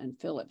Webster and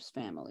Phillips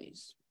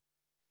families.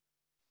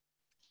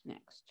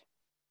 Next.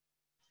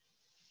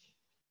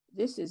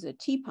 This is a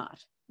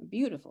teapot, a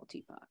beautiful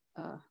teapot,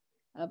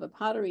 of a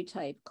pottery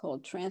type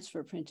called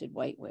transfer printed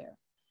whiteware.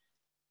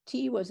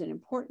 Tea was an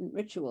important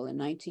ritual in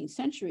 19th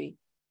century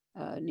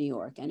New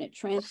York, and it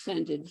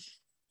transcended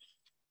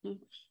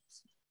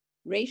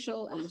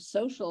racial and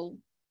social,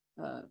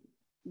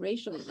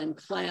 racial and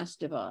class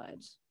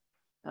divides.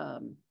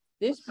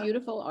 This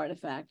beautiful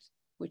artifact,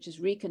 which is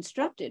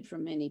reconstructed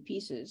from many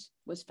pieces,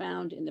 was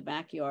found in the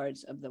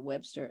backyards of the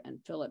Webster and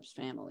Phillips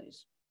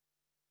families.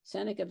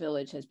 Seneca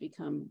Village has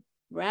become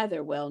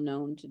rather well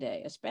known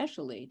today,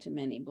 especially to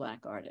many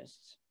Black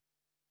artists.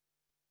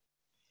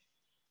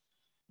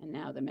 And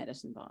now the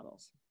medicine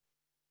bottles.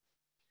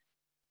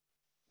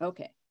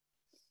 Okay.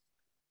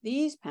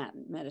 These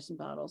patent medicine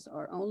bottles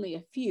are only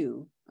a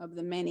few of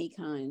the many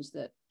kinds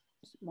that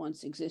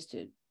once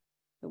existed.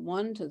 The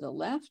one to the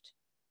left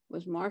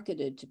was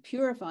marketed to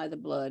purify the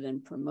blood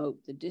and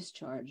promote the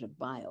discharge of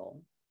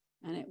bile,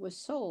 and it was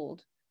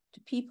sold to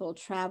people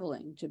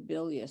traveling to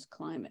bilious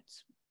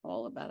climates.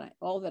 All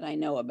that I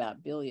know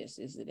about bilious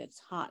is that it's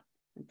hot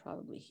and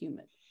probably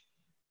humid.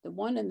 The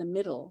one in the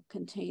middle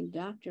contained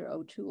Dr.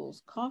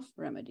 O'Toole's cough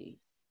remedy,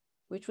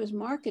 which was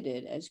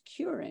marketed as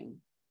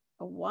curing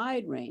a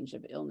wide range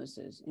of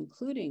illnesses,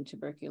 including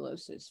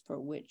tuberculosis, for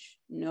which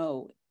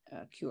no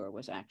cure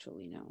was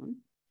actually known.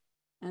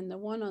 And the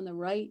one on the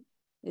right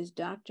is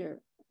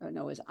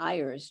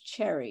Ayer's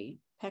cherry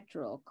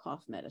pectoral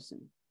cough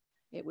medicine.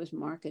 It was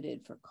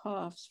marketed for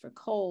coughs, for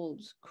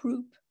colds,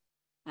 croup,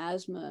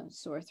 asthma,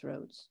 sore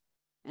throats,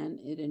 and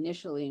it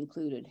initially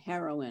included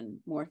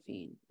heroin,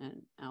 morphine,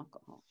 and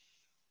alcohol.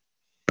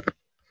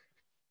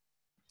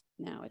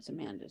 Now it's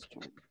Amanda's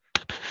turn.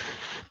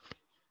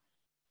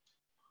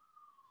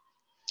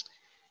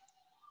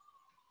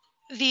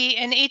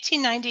 In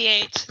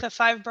 1898, the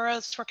 5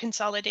 boroughs were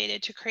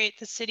consolidated to create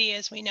the city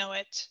as we know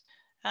it.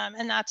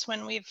 And that's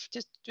when we've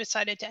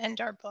decided to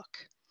end our book.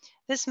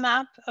 This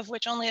map, of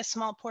which only a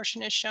small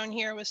portion is shown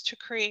here, was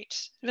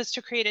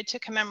created to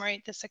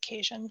commemorate this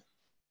occasion.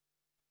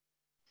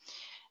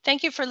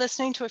 Thank you for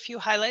listening to a few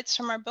highlights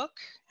from our book,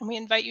 and we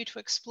invite you to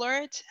explore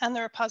it and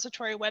the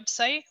repository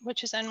website,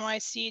 which is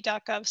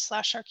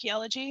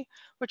nyc.gov/archaeology,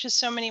 which has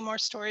so many more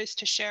stories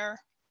to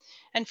share.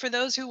 And for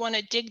those who want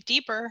to dig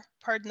deeper,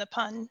 pardon the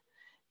pun,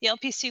 the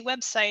LPC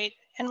website,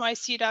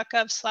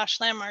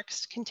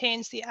 nyc.gov/landmarks,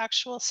 contains the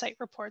actual site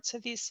reports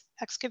of these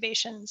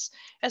excavations,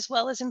 as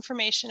well as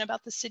information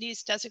about the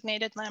city's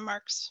designated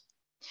landmarks.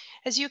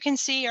 As you can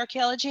see,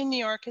 archaeology in New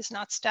York is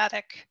not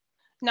static.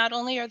 Not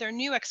only are there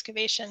new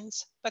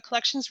excavations, but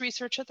collections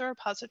research at the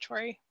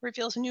repository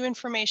reveals new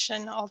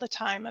information all the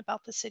time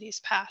about the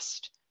city's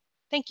past.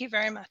 Thank you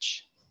very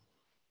much.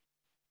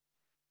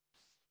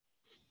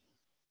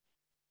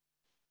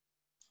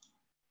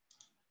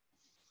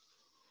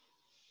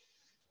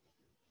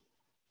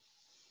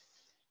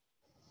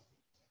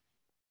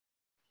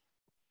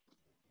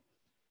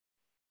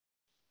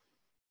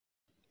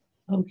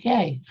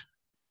 Okay.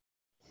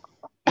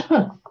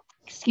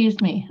 Excuse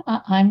me.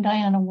 I'm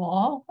Diana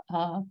Wall.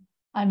 I'm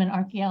an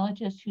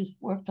archaeologist who's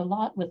worked a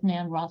lot with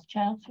Nan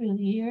Rothschild through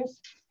the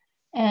years.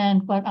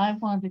 And what I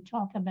wanted to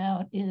talk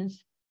about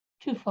is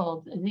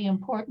twofold: the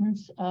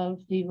importance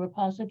of the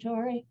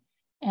repository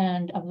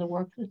and of the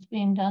work that's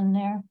being done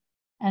there,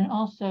 and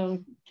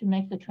also to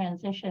make the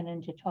transition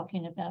into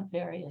talking about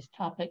various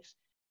topics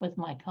with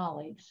my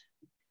colleagues.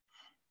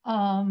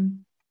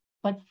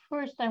 But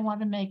first, I want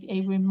to make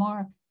a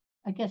remark,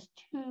 I guess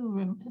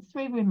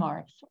 3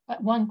 remarks,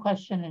 1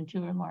 question and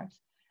 2 remarks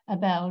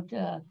about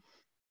the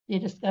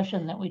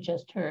discussion that we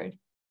just heard.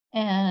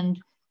 And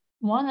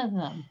one of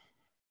them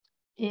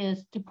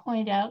is to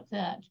point out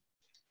that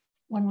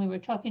when we were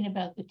talking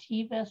about the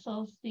tea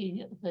vessels,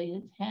 the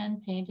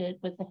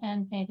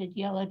hand-painted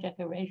yellow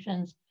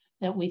decorations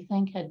that we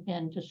think had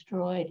been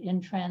destroyed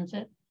in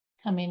transit,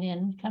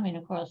 coming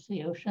across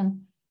the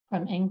ocean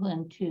from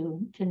England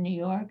to New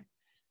York.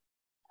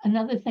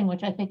 Another thing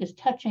which I think is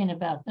touching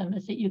about them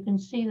is that you can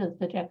see that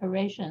the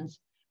decorations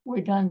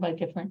were done by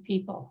different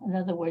people. In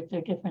other words,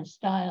 they're different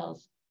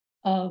styles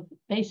of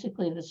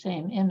basically the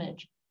same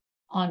image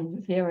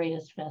on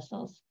various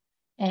vessels.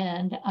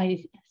 And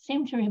I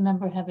seem to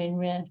remember having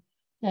read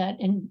that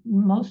in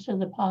most of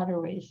the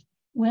potteries,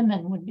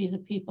 women would be the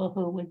people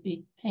who would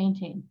be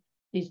painting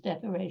these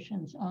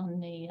decorations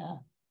on the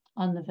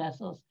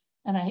vessels.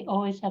 And I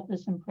always have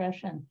this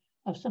impression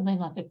of something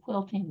like a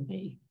quilting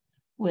bee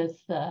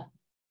with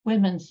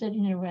women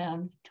sitting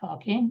around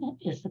talking,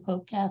 is the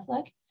Pope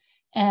Catholic,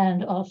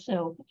 and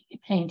also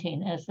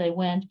painting as they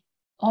went,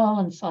 all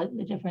in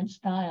slightly different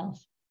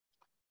styles.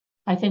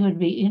 I think it would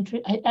be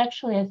interesting.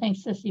 Actually, I think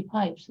Sissy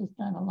Pipes has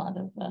done a lot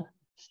of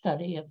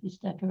study of these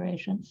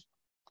decorations,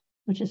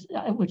 which is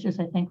I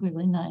think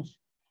really nice.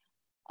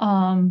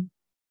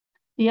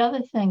 The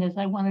other thing is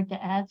I wanted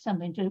to add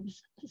something to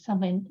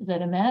something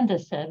that Amanda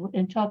said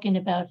in talking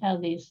about how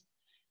these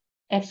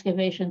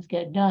excavations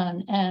get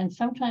done, and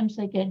sometimes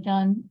they get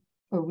done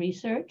for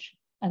research.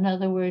 In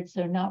other words,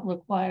 they're not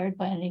required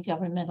by any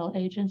governmental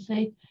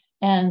agency.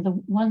 And the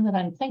one that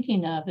I'm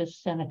thinking of is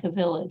Seneca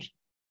Village.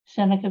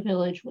 Seneca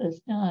Village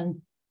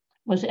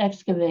was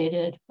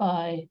excavated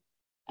by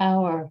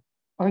our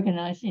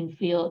organizing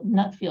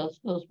not field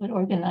schools, but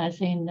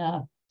organizing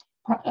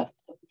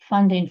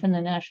funding from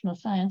the National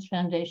Science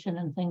Foundation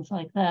and things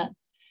like that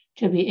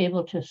to be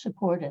able to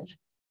support it.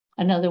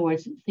 In other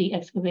words, the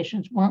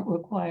excavations weren't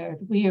required.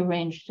 We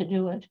arranged to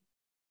do it.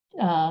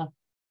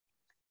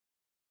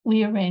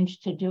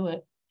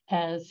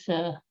 As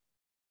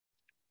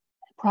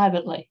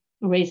privately,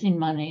 raising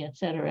money, et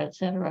cetera, et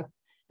cetera.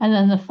 And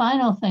then the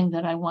final thing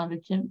that I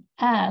wanted to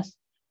ask,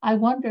 I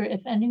wonder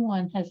if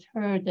anyone has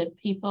heard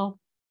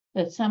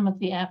that some of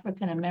the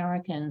African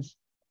Americans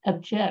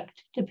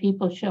object to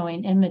people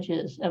showing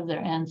images of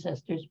their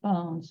ancestors'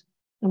 bones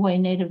the way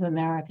Native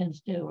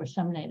Americans do, or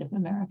some Native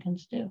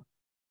Americans do.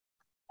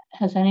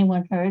 Has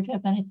anyone heard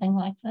of anything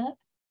like that?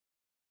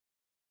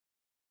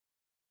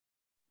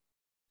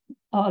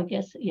 Oh, I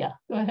guess, yeah,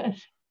 go ahead.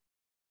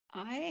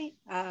 I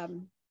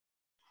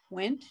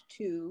went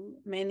to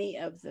many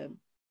of the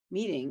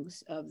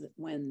meetings of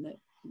when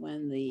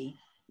the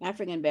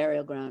African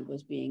burial ground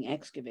was being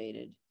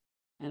excavated,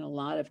 and a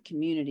lot of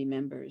community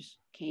members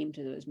came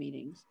to those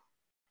meetings.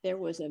 There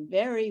was a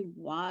very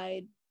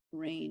wide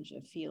range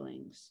of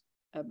feelings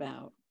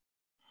about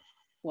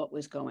what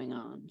was going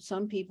on.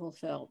 Some people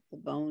felt the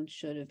bones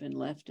should have been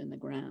left in the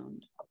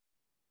ground.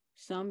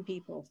 Some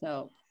people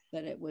felt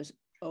that it was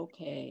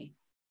okay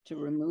to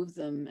remove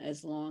them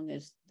as long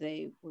as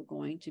they were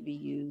going to be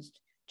used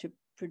to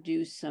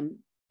produce some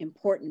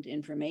important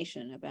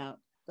information about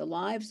the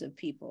lives of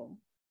people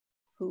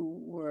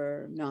who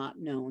were not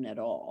known at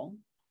all.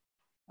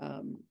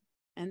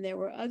 And there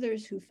were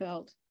others who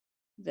felt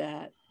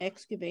that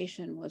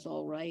excavation was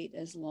all right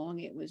as long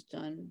as it was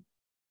done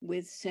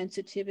with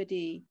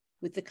sensitivity,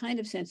 with the kind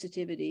of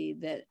sensitivity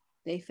that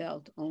they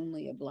felt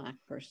only a Black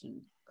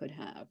person could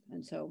have.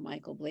 And so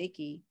Michael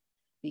Blakey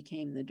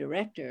became the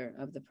director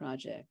of the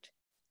project,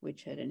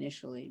 which had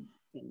initially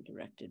been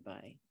directed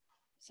by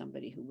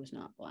somebody who was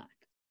not Black.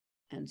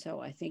 And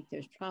so I think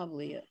there's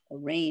probably a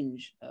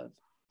range of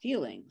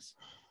feelings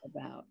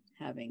about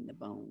having the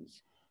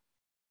bones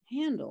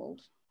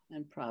handled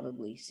and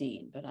probably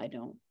seen, but I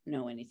don't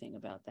know anything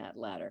about that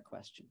latter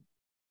question.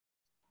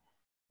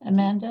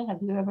 Amanda,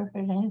 have you ever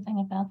heard anything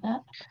about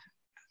that?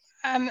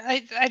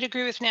 I'd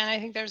agree with Nan. I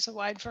think there's a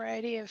wide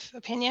variety of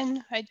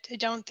opinion. I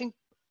don't think,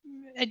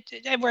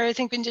 where I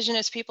think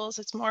Indigenous peoples,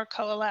 it's more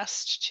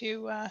coalesced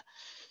to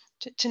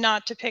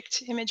not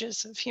depict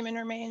images of human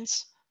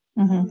remains.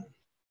 Mm-hmm.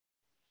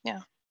 Yeah.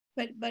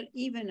 But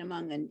even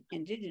among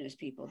Indigenous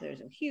people,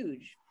 there's a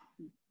huge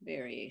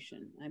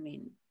variation. I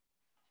mean,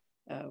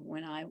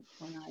 when I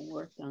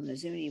worked on the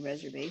Zuni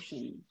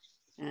reservation,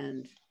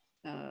 and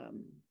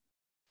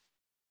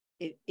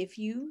if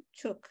you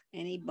took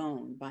any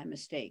bone by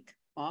mistake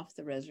off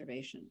the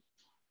reservation,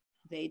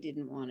 they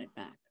didn't want it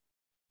back.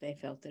 They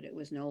felt that it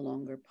was no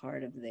longer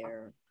part of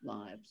their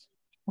lives.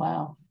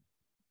 Wow.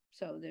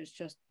 So there's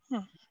just,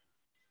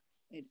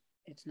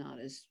 it's not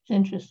as... It's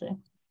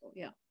interesting.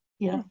 Yeah.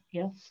 Yeah,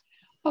 yeah.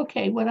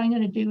 Okay, what I'm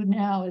going to do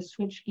now is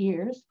switch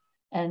gears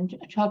and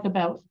talk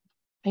about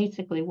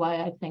basically why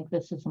I think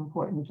this is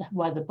important,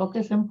 why the book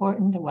is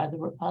important, and why the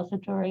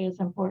repository is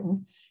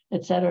important,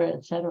 et cetera,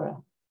 et cetera.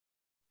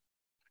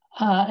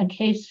 In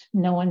case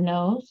no one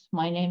knows,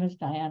 my name is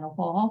Diana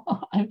Hall.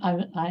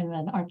 I'm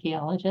an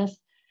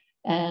archaeologist,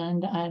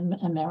 and I'm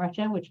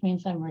emerita, which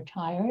means I'm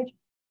retired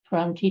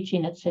from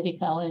teaching at City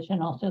College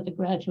and also the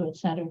Graduate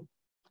Center.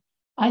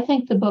 I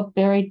think the book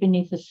Buried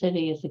Beneath the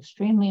City is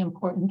extremely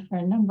important for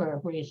a number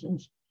of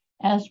reasons.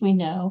 As we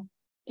know,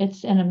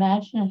 it's an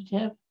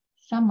imaginative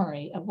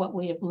summary of what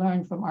we have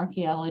learned from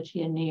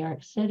archaeology in New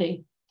York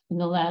City in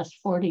the last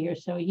 40 or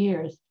so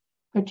years,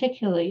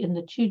 particularly in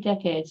the 2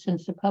 decades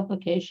since the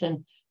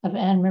publication of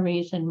Anne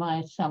Marie's and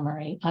my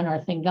summary,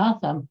 Unearthing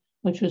Gotham,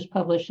 which was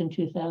published in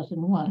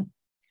 2001.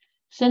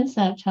 Since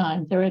that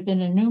time, there have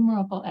been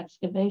innumerable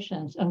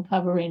excavations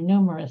uncovering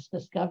numerous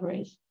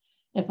discoveries.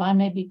 If I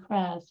may be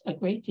crass, a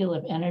great deal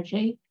of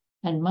energy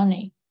and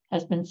money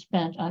has been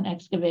spent on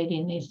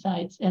excavating these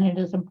sites, and it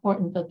is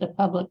important that the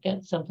public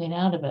gets something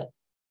out of it.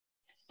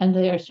 And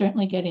they are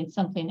certainly getting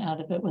something out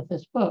of it with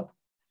this book.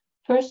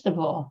 First of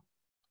all,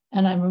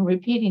 and I'm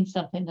repeating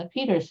something that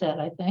Peter said,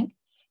 I think.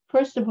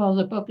 First of all,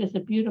 the book is a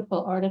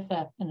beautiful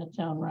artifact in its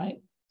own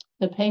right.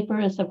 The paper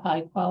is of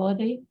high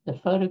quality, the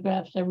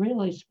photographs are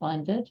really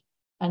splendid,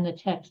 and the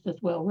text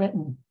is well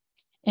written.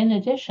 In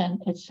addition,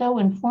 it's so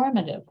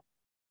informative.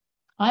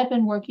 I've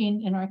been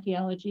working in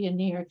archaeology in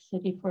New York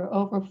City for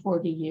over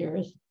 40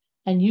 years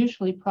and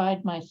usually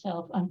pride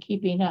myself on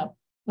keeping up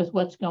with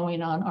what's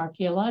going on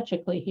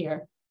archaeologically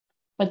here.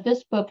 But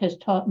this book has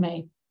taught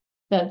me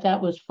that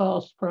that was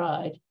false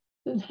pride.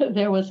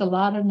 There was a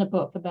lot in the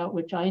book about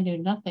which I knew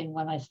nothing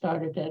when I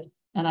started it,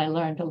 and I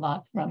learned a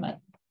lot from it.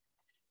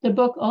 The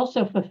book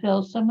also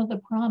fulfills some of the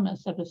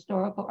promise of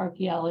historical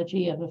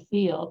archaeology of a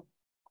field.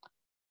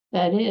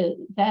 That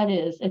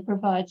is, it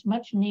provides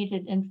much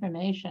needed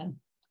information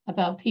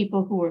about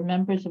people who were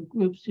members of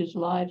groups whose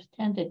lives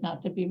tended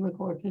not to be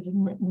recorded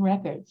in written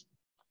records.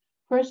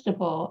 First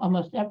of all,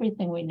 almost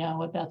everything we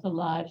know about the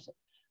lives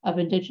of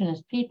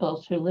indigenous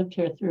peoples who lived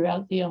here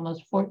throughout the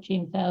almost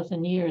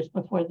 14,000 years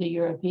before the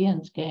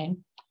Europeans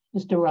came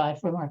is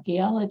derived from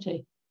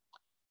archaeology.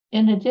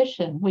 In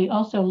addition, we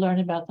also learn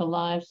about the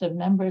lives of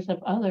members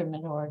of other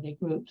minority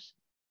groups.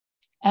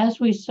 As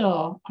we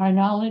saw, our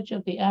knowledge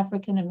of the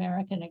African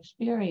American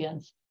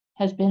experience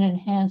has been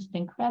enhanced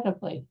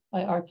incredibly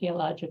by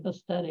archaeological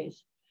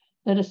studies.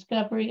 The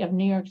discovery of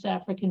New York's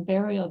African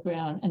burial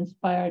ground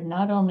inspired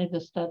not only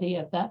the study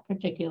of that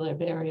particular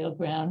burial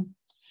ground,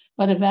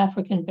 but of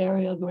African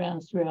burial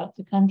grounds throughout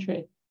the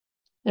country.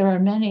 There are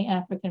many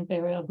African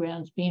burial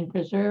grounds being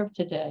preserved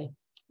today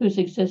whose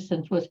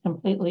existence was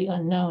completely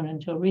unknown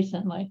until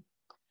recently.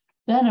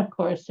 Then, of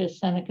course, there's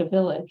Seneca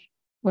Village,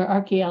 where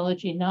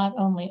archaeology not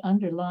only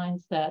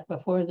underlines that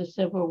before the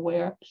Civil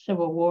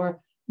War,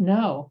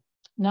 no,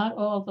 not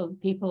all the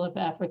people of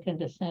African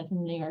descent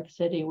in New York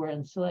City were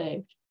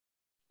enslaved.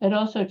 It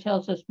also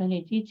tells us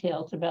many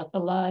details about the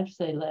lives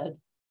they led.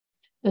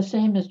 The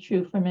same is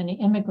true for many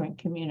immigrant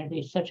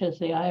communities, such as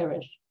the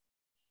Irish.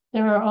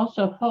 There are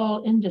also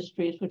whole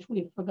industries which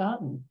we've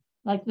forgotten,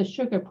 like the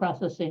sugar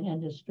processing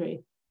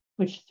industry,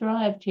 which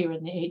thrived here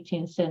in the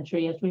 18th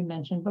century, as we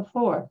mentioned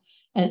before,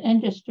 an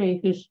industry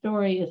whose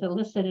story is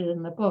elicited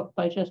in the book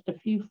by just a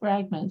few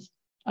fragments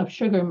of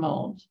sugar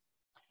molds.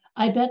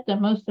 I bet that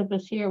most of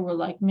us here were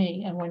like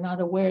me and were not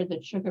aware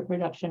that sugar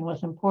production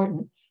was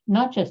important,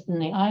 not just in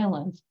the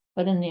islands,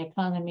 but in the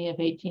economy of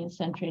 18th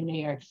century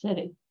New York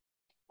City.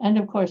 And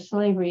of course,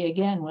 slavery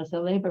again was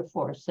a labor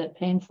force that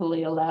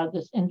painfully allowed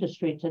this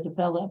industry to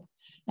develop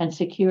and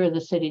secure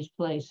the city's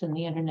place in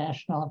the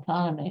international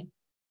economy.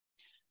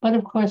 But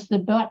of course, the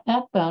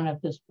backbone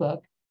of this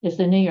book is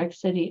the New York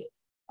City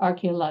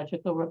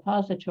Archaeological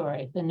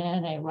Repository, the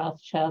Nan A.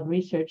 Rothschild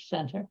Research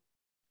Center.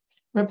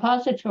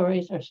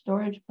 Repositories or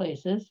storage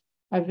places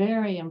are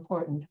very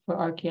important for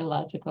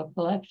archaeological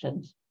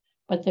collections,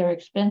 but they're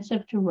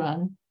expensive to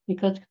run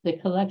because the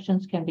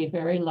collections can be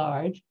very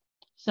large,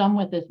 some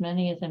with as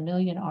many as 1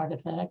 million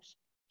artifacts,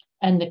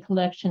 and the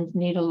collections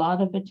need a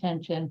lot of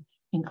attention,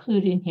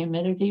 including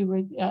humidity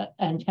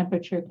and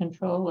temperature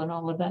control and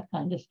all of that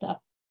kind of stuff.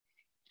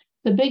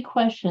 The big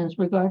questions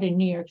regarding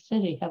New York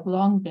City have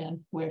long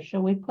been, where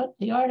shall we put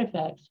the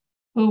artifacts?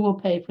 Who will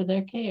pay for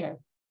their care?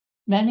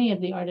 Many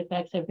of the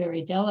artifacts are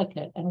very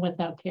delicate and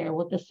without care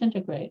will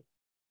disintegrate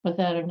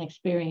without an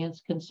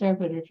experienced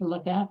conservator to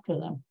look after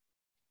them.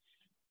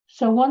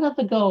 So one of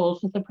the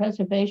goals of the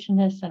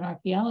preservationists and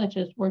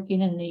archaeologists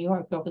working in New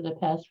York over the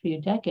past few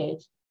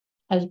decades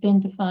has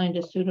been to find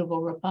a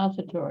suitable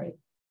repository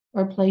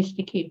or place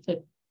to keep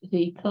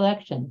the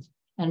collections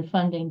and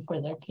funding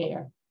for their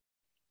care.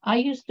 I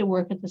used to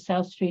work at the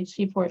South Street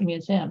Seaport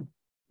Museum,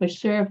 which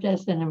served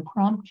as an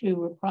impromptu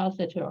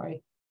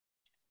repository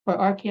for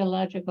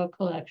archaeological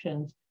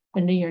collections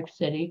in New York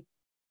City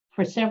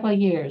for several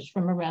years,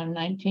 from around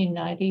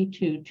 1990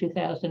 to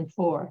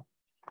 2004.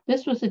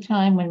 This was a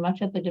time when much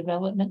of the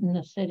development in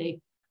the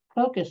city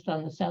focused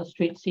on the South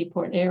Street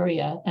Seaport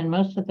area, and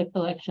most of the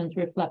collections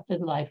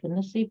reflected life in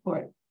the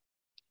seaport.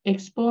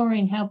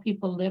 Exploring how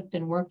people lived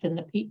and worked in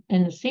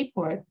the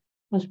seaport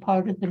was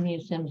part of the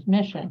museum's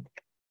mission.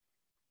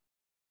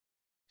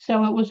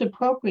 So it was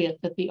appropriate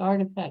that the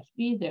artifacts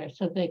be there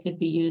so they could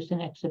be used in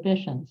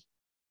exhibitions.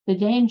 The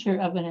danger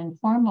of an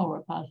informal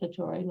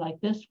repository like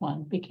this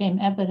one became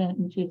evident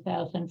in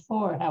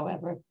 2004,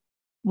 however,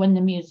 when the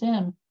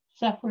museum,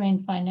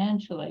 suffering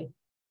financially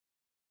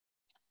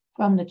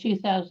from the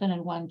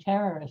 2001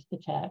 terrorist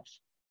attacks,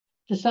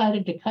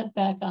 decided to cut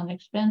back on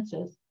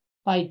expenses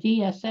by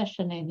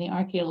deaccessioning the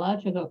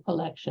archaeological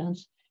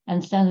collections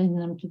and sending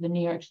them to the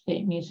New York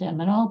State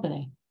Museum in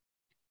Albany.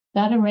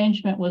 That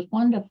arrangement was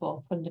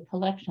wonderful from the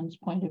collections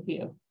point of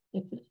view.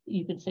 If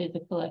you could say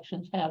the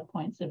collections have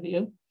points of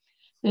view.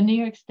 The New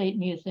York State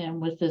Museum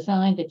was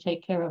designed to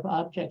take care of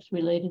objects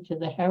related to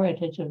the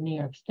heritage of New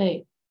York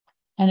State,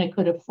 and it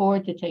could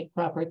afford to take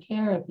proper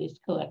care of these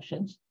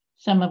collections,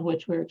 some of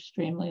which were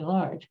extremely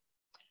large.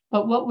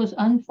 But what was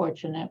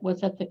unfortunate was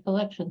that the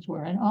collections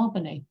were in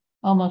Albany,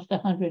 almost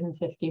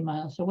 150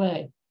 miles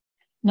away.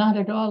 Not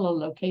at all a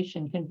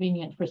location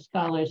convenient for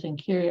scholars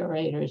and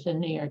curators in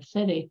New York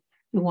City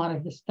who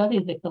wanted to study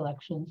the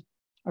collections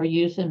or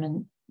use them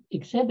in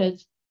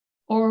exhibits,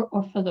 or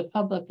for the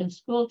public and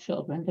school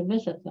children to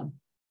visit them.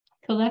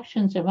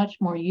 Collections are much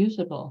more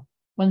usable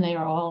when they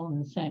are all in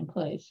the same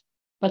place,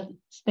 but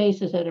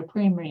space is at a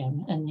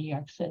premium in New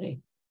York City.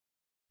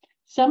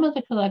 Some of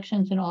the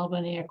collections in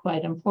Albany are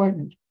quite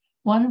important.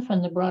 One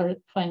from the broader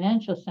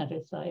financial center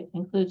site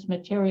includes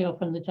material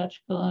from the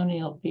Dutch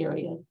colonial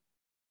period,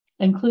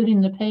 including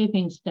the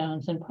paving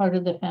stones and part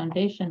of the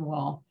foundation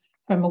wall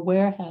from a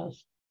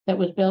warehouse that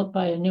was built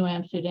by a New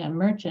Amsterdam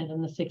merchant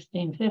in the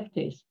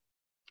 1650s.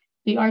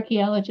 The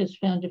archaeologists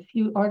found a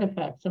few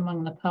artifacts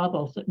among the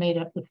cobbles that made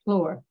up the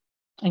floor,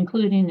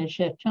 including a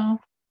jeton,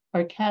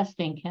 or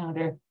casting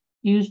counter,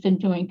 used in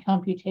doing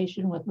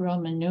computation with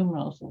Roman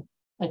numerals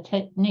a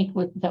technique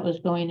that was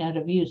going out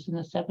of use in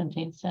the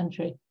 17th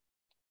century.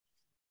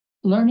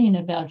 Learning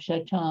about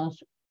jetons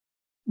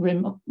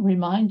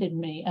reminded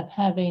me of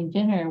having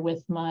dinner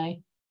with my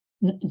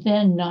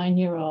then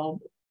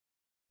 9-year-old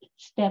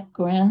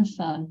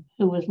step-grandson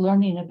who was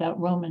learning about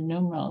Roman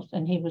numerals,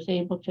 and he was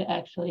able to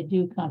actually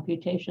do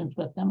computations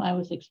with them. I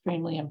was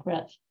extremely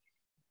impressed.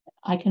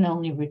 I can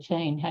only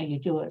retain how you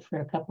do it for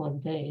a couple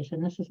of days,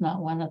 and this is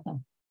not one of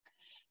them.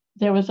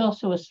 There was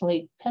also a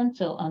slate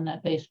pencil on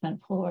that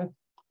basement floor,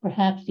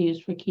 perhaps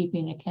used for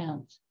keeping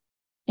accounts.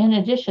 In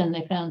addition,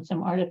 they found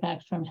some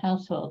artifacts from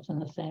households in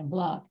the same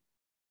block.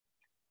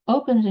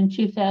 Opened in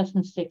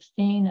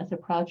 2016 as a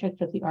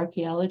project of the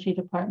Archaeology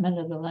Department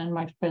of the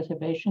Landmarks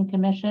Preservation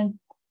Commission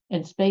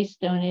in space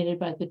donated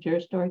by the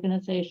Durst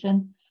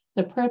organization,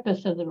 the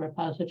purpose of the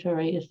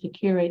repository is to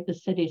curate the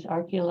city's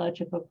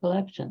archaeological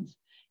collections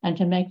and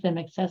to make them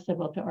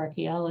accessible to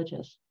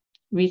archaeologists,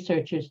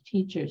 researchers,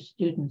 teachers,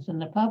 students,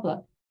 and the public.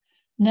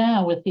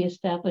 Now, with the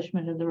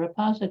establishment of the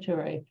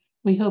repository,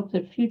 we hope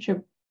that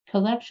future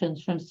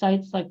collections from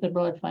sites like the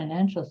Broad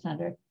Financial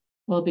Center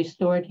will be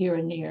stored here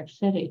in New York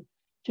City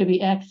to be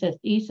accessed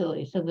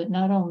easily so that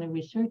not only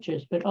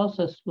researchers, but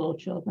also school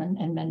children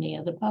and many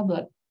of the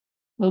public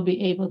will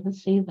be able to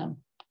see them.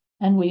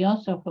 And we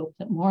also hope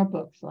that more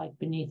books like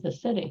Beneath the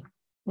City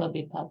will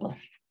be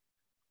published.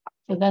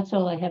 So that's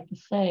all I have to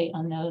say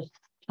on those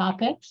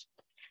topics.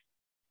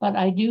 But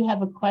I do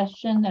have a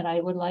question that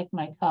I would like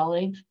my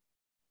colleagues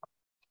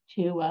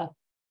to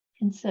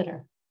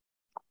consider.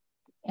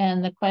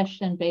 And the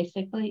question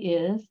basically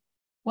is,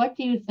 what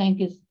do you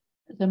think is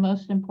the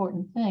most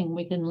important thing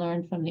we can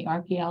learn from the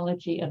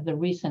archaeology of the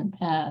recent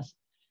past?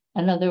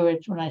 In other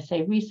words, when I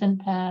say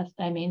recent past,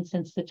 I mean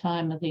since the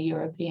time of the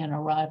European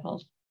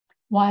arrivals.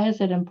 Why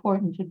is it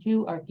important to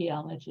do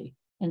archaeology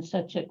in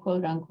such a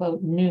quote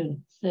unquote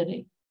new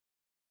city?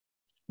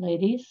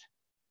 Ladies?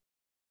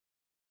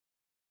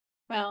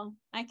 Well,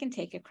 I can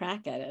take a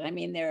crack at it. I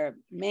mean, there are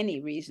many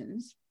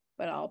reasons,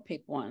 but I'll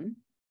pick one,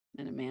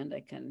 and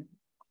Amanda can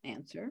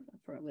answer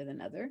with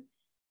another.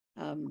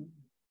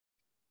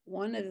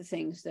 One of the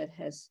things that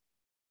has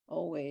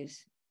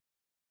always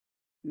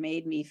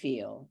made me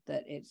feel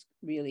that it's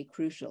really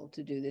crucial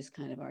to do this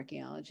kind of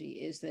archaeology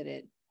is that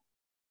it,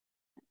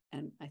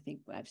 and I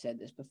think I've said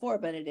this before,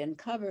 but it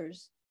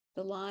uncovers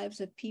the lives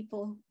of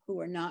people who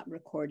are not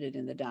recorded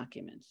in the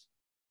documents.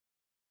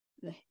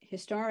 The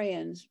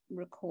historians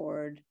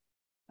record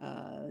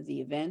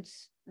the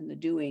events and the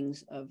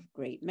doings of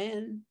great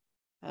men.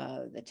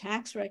 The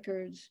tax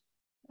records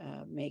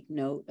make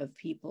note of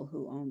people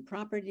who own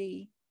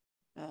property.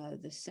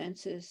 The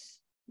census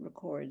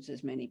records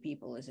as many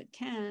people as it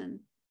can.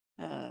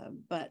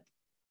 But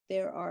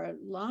there are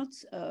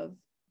lots of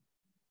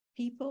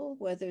people,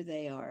 whether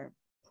they are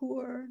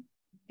poor,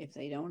 if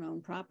they don't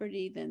own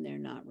property, then they're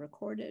not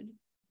recorded,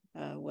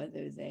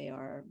 whether they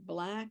are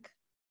Black,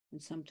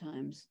 and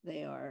sometimes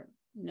they are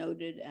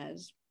noted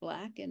as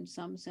Black in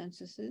some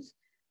censuses,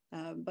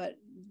 but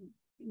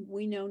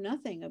we know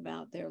nothing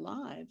about their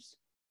lives.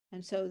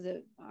 And so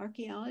the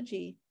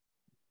archaeology,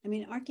 I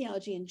mean,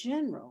 archaeology in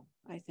general,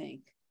 I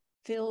think,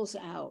 fills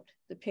out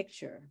the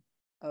picture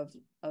of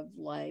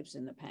lives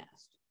in the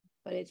past.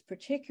 But it's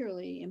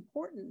particularly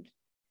important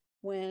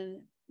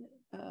when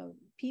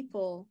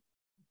people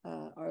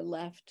are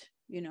left,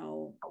 you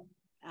know,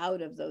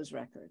 out of those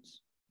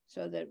records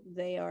so that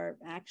they are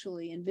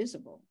actually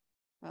invisible.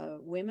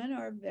 Women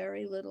are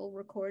very little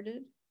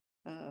recorded.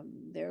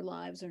 Their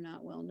lives are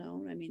not well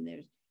known. I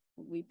mean,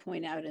 we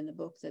point out in the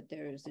book that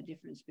there is a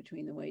difference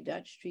between the way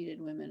Dutch treated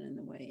women and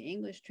the way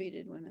English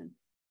treated women.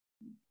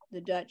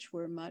 The Dutch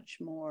were much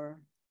more,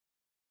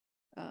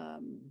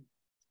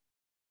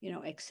 you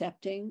know,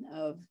 accepting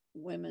of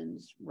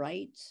women's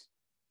rights.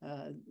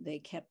 They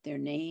kept their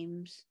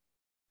names.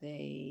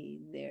 A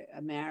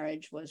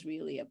marriage was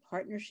really a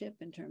partnership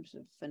in terms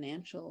of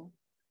financial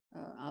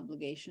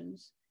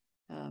obligations.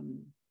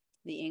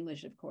 The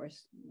English, of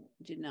course,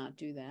 did not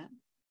do that.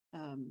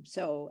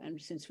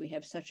 And since we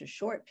have such a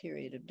short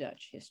period of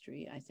Dutch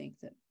history, I think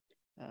that,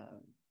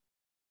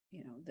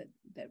 you know,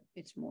 that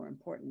it's more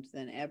important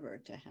than ever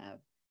to have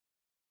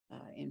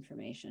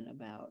information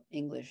about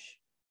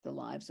the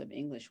lives of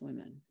English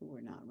women who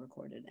were not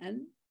recorded,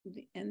 and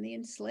the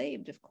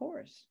enslaved, of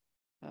course,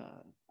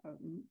 are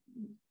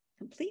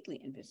completely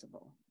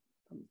invisible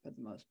for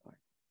the most part.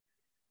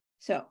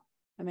 So,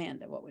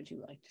 Amanda, what would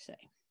you like to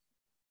say?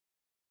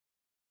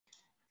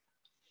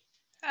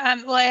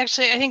 Well, I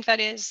think that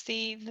is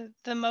the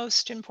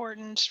most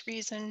important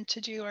reason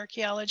to do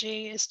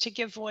archaeology, is to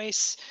give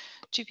voice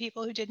to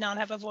people who did not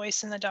have a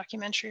voice in the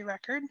documentary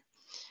record.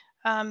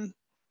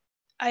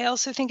 I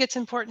also think it's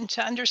important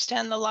to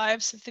understand the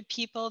lives of the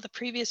people, the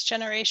previous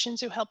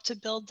generations who helped to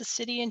build the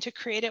city and to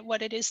create it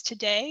what it is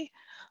today.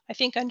 I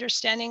think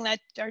understanding that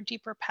our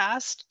deeper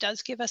past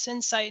does give us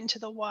insight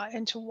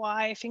into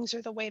why things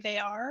are the way they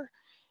are,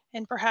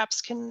 and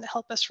perhaps can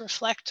help us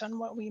reflect on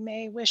what we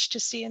may wish to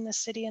see in the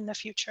city in the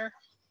future.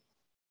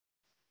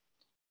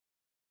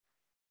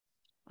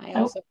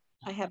 I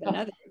have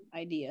another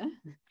idea.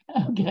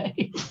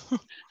 Okay.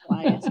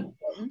 Why it's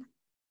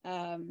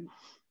important.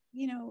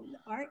 You know,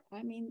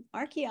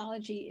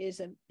 archaeology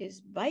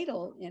is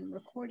vital in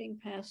recording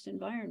past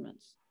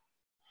environments.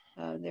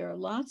 There are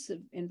lots of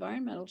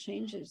environmental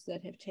changes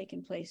that have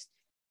taken place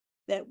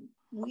that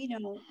we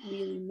don't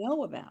really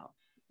know about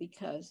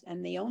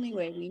and the only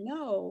way we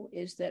know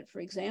is that,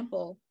 for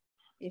example,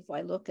 if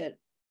I look at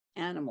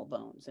animal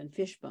bones and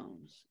fish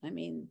bones, I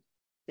mean,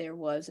 there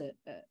was a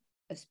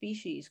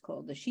species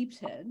called the sheep's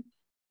head,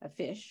 a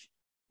fish,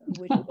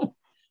 which is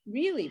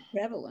really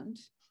prevalent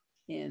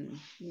in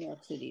New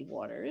York City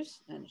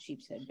waters, and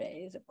Sheepshead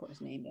Bay is, of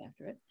course, named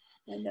after it.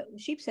 And the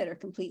sheep's head are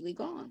completely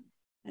gone.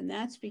 And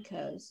that's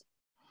because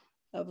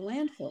of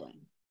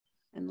landfilling.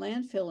 And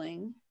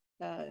landfilling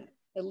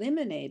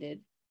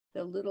eliminated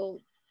the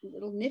little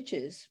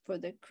niches for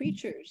the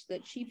creatures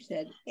that sheep's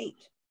head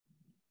ate.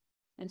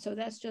 And so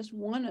that's just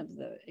one of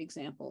the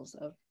examples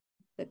of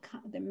the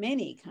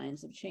many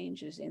kinds of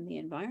changes in the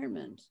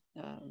environment.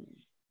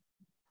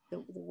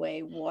 The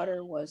way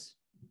water was,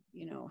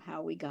 you know,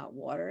 how we got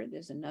water.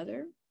 There's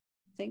another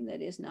thing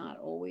that is not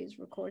always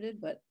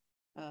recorded, but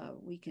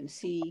we can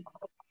see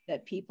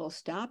that people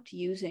stopped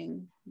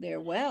using their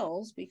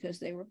wells because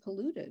they were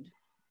polluted.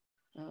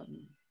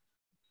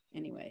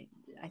 Anyway,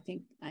 I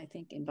think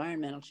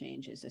environmental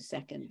change is a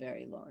second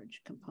very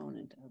large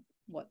component of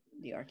what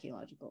the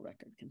archaeological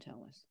record can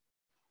tell us.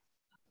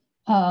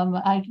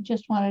 I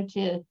just wanted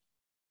to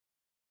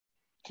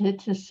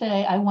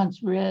say, I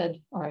once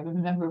read, or I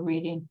remember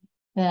reading,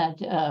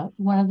 that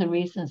one of the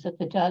reasons that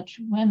the Dutch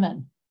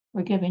women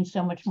were given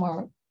so much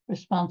more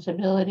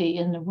responsibility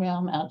in the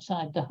realm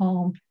outside the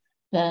home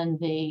than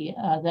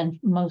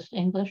most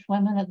English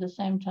women at the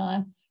same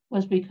time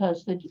was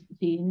because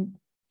the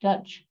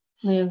Dutch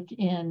lived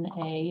in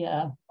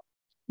a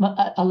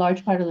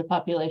large part of the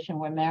population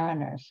were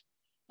mariners,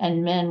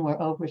 and men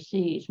were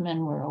overseas,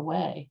 men were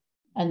away,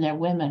 and their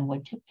women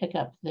would pick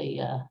up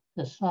the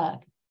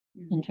slack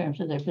in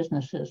terms of their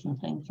businesses and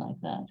things like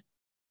that.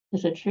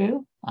 Is it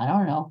true? I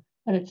don't know,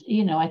 but it's,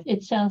 you know,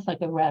 it sounds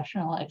like a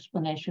rational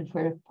explanation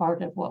for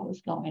part of what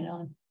was going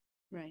on.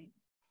 Right.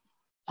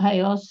 I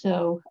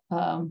also,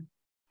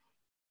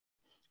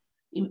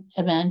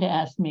 Amanda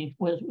asked me,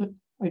 or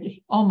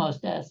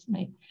almost asked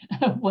me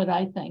what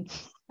I think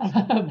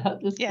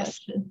about this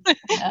question.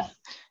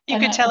 You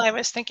could tell I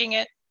was thinking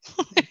it.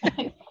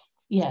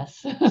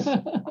 Yes,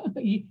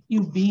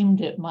 you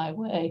beamed it my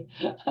way.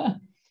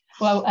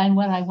 Well, and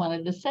what I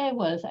wanted to say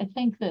was, I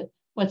think that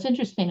what's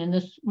interesting in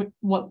this,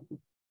 what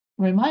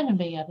reminded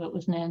me of it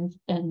was Nan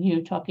and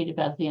you talking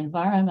about the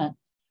environment,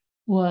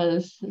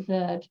 was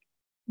that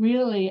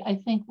really, I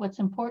think what's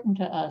important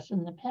to us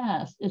in the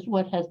past is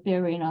what has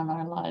bearing on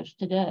our lives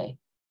today.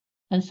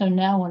 And so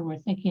now when we're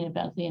thinking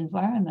about the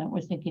environment,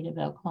 we're thinking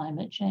about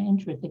climate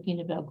change, we're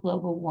thinking about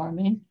global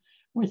warming,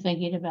 we're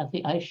thinking about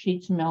the ice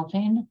sheets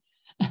melting.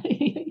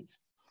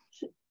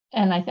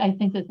 And I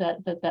think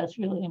that's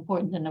really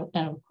important. And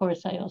of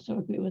course, I also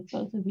agree with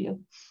both of you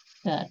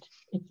that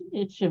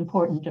it's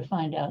important to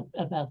find out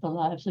about the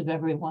lives of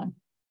everyone,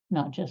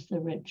 not just the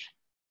rich,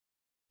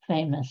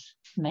 famous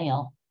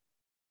male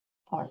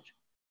part.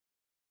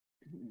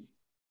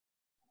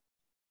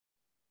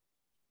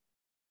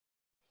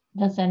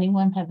 Does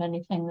anyone have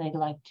anything they'd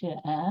like to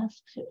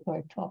ask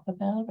or talk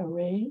about or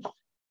raise?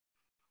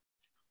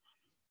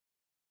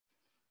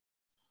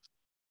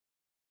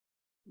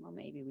 Well,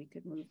 maybe we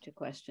could move to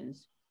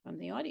questions from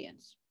the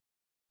audience.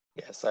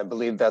 Yes, I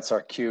believe that's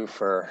our cue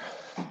for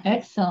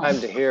Excellent.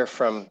 time to hear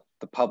from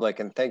the public.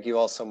 And thank you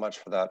all so much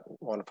for that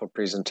wonderful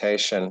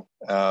presentation.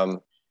 I'm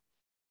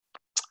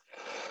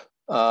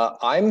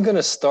going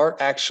to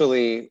start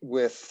actually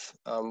with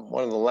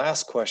one of the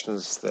last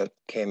questions that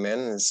came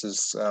in. This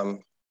is, I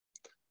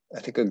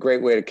think, a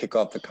great way to kick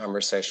off the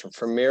conversation,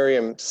 from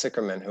Miriam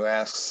Sickerman, who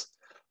asks,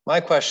 my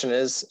question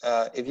is,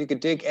 if you could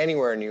dig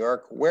anywhere in New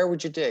York, where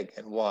would you dig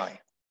and why?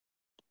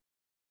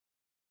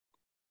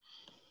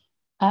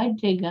 I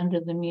dig under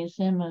the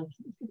Museum of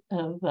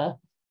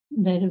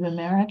Native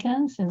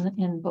Americans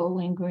in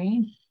Bowling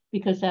Green,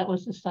 because that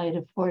was the site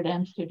of Fort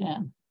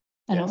Amsterdam.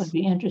 And yes, it would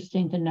be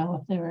interesting to know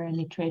if there are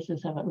any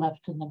traces of it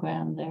left in the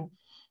ground there.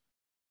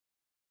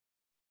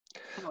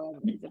 However,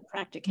 the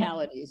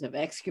practicalities of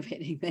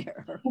excavating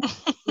there.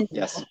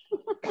 Yes.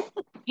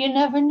 You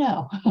never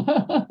know.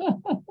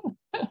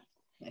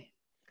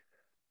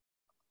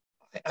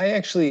 I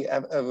actually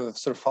have a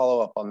sort of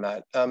follow-up on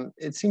that.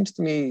 It seems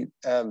to me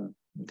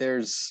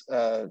there's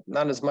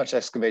not as much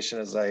excavation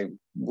as I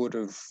would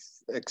have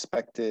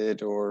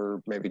expected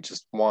or maybe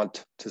just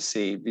want to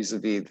see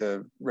vis-a-vis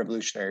the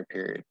Revolutionary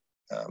period.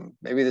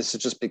 Maybe this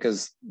is just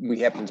because we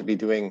happen to be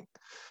doing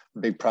a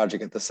big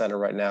project at the center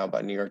right now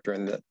about New York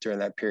during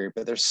that period,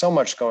 but there's so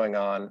much going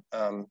on.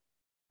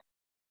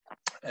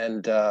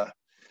 And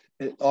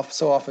it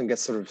so often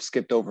gets sort of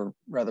skipped over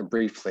rather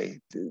briefly.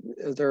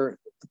 Are there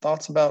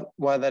thoughts about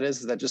why that is?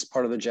 Is that just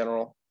part of the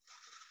general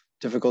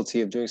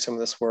difficulty of doing some of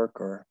this work,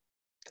 or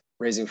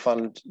raising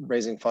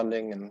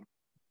funding? And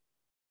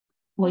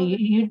Well,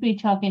 you'd be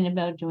talking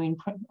about doing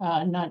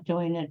not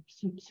doing it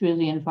through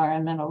the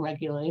environmental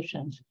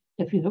regulations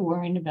if you were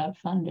worrying about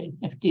funding.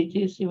 Do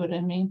you see what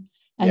I mean?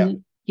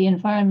 And the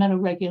environmental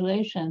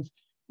regulations,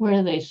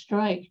 where they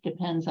strike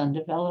depends on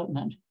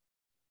development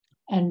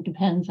and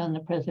depends on the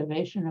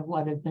preservation of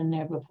what had been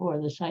there before,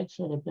 the sites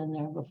that have been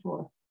there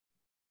before.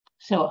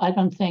 So I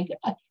don't think,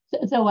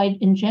 though I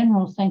in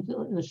general think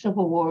that the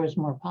Civil War is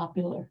more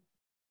popular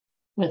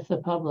with the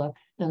public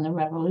than the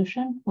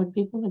Revolution. Would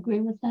people agree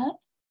with that?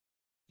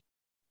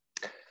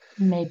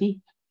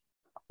 Maybe.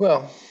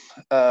 Well,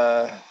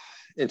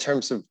 in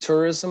terms of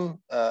tourism,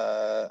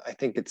 I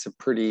think it's a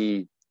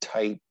pretty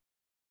tight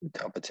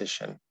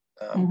competition,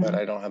 but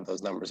I don't have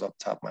those numbers off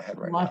the top of my head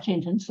right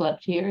Washington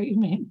slept here, you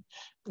mean?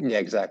 Yeah,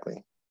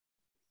 exactly.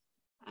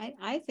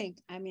 I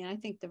think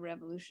the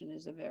Revolution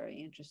is a very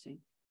interesting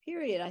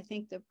period. I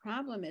think the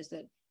problem is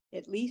that,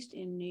 at least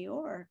in New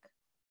York,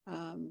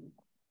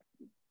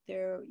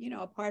 there,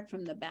 apart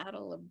from the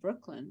Battle of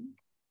Brooklyn,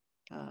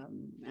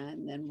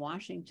 and then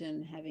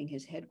Washington having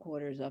his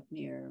headquarters up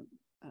near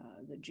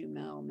the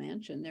Jumel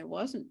Mansion, there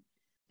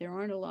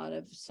aren't a lot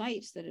of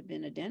sites that have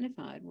been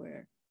identified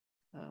where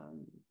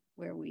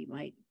we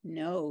might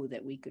know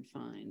that we could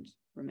find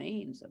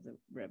remains of the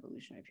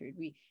Revolutionary period.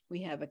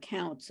 We have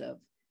accounts of,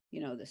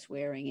 the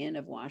swearing in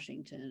of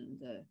Washington,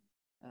 the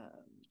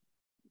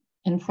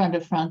in front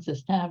of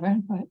Francis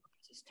Tavern, right?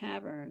 Francis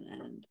Tavern,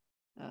 and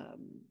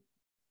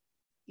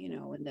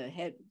and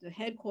the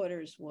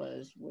headquarters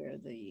was where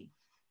the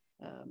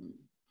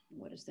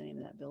what is the name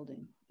of that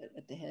building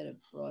at the head of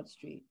Broad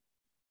Street?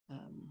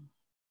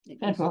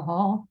 Federal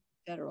Hall.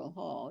 Federal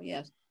Hall,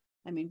 yes.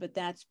 But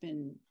that's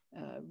been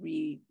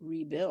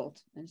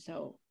rebuilt, and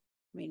so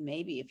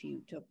maybe if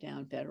you took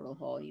down Federal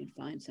Hall, you'd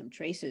find some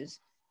traces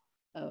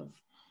of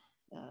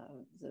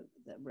the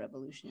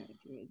Revolutionary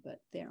period, but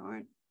there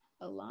aren't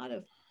a lot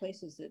of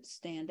places that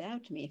stand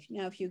out to me.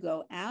 If you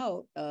go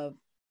out of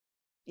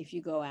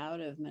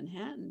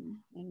Manhattan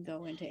and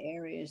go into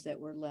areas that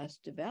were less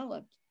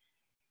developed,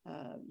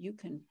 you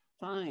can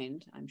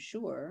find, I'm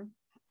sure,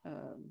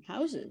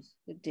 houses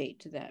that date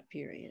to that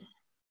period.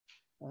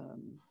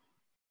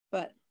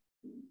 But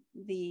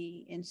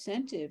the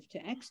incentive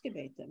to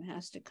excavate them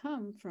has to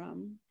come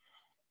from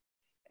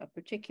a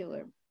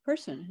particular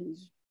person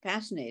who's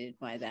fascinated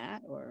by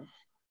that, or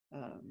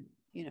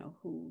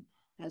who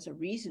has a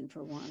reason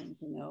for wanting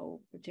to know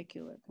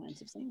particular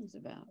kinds of things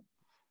about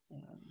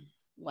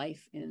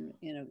life in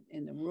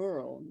the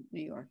rural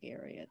New York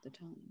area at the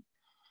time.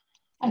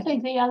 I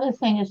think the other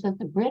thing is that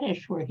the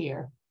British were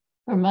here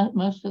for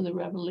most of the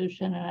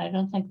Revolution, and I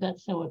don't think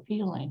that's so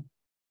appealing.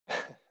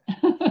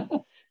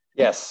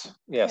 Yes.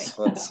 Right.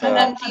 Let's, I'm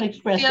not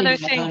expressing my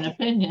own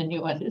opinion,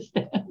 you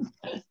understand.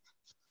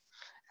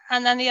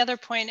 And then the other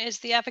point is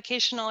the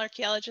avocational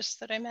archaeologists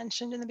that I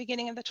mentioned in the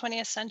beginning of the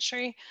 20th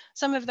century.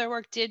 Some of their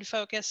work did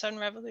focus on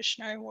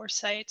Revolutionary War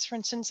sites, for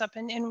instance, up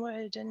in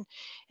Inwood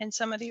and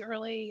some of the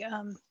early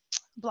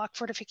block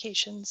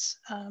fortifications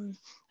and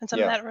some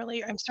of that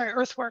early,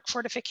 earthwork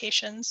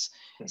fortifications.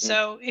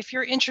 So if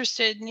you're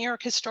interested, New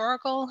York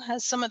Historical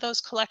has some of those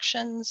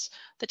collections.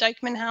 The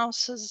Dyckman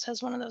House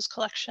has one of those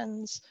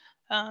collections.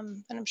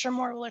 And I'm sure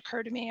more will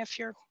occur to me if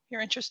you're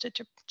interested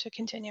to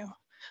continue.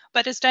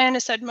 But as Diana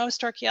said,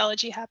 most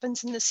archaeology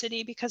happens in the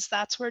city because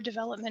that's where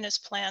development is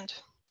planned.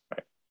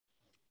 Right.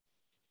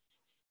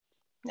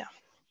 Yeah.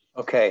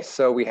 Okay,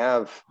 so we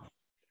have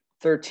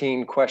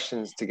 13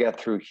 questions to get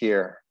through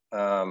here.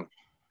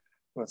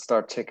 Let's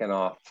start ticking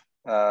off.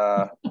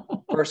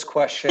 First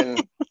question.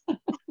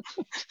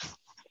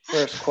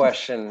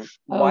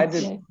 Why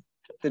did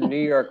the New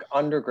York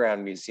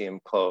Underground Museum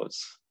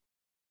close?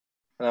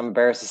 And I'm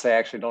embarrassed to say I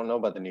actually don't know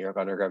about the New York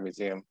Underground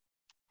Museum.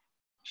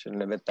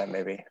 Shouldn't admit that,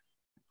 maybe.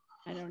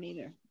 I don't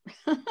either.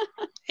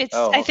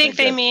 I think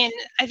they mean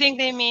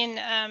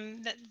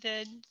that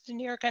the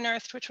New York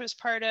Unearthed, which was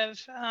part of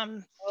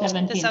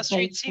the South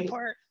Street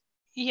Seaport.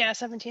 Yeah,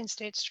 17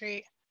 State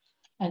Street.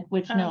 And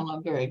which no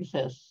longer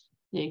exists.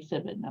 The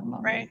exhibit no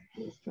longer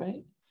exists,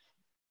 right?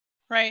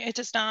 Right, it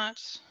does not.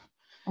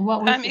 And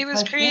what was it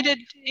was created.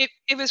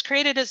 It was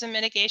created as a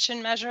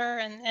mitigation measure,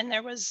 and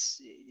there was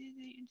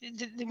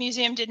the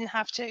museum didn't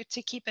have to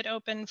keep it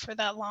open for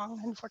that long,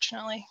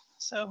 unfortunately.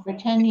 So for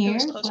 10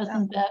 years,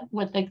 wasn't that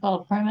what they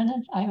call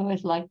permanent? I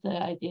always liked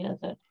the idea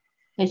that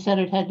they said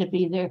it had to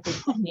be there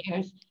for 10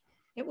 years.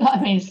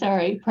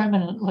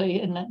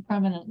 Permanently, and that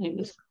permanently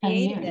was 10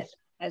 years.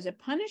 As a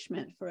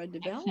punishment for a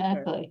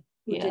developer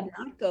who did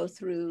not go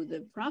through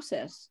the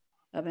process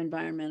of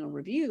environmental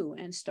review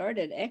and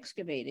started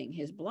excavating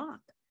his block.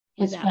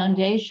 His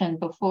foundation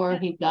before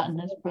he'd gotten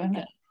his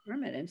permit.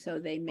 And so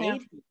they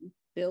made him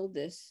build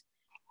this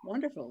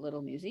wonderful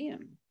little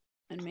museum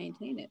and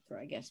maintain it for,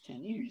 I guess,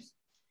 10 years.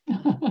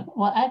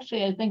 Well,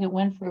 actually, I think it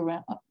went for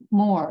around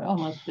more,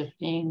 almost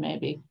 15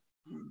 maybe.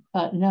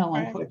 But no,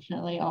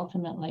 unfortunately,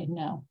 ultimately,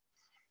 no.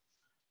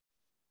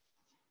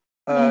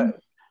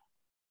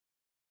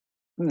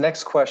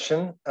 Next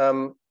question.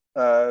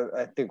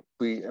 I think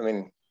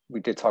we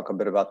did talk a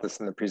bit about this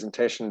in the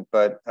presentation,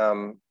 but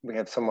we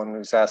have someone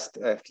who's asked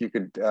if you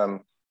could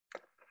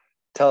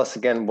tell us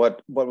again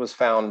what was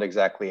found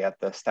exactly at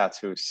the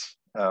Stadhuis,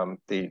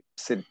 the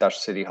Dutch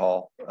City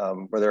Hall.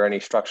 Were there any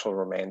structural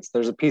remains?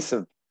 There's a piece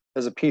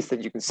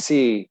that you can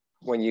see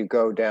when you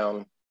go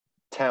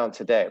downtown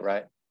today,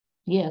 right?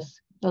 Yes,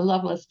 the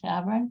Loveless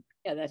Tavern.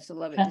 Yeah, that's the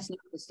Love. It's not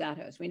the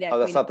Stadhuis. Oh,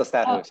 that's not the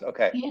Stadhuis.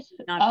 Okay. Yes.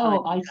 Not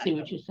Oh, find I see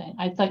what you're saying.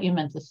 I thought you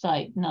meant the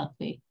site, not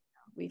the.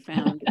 We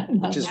found.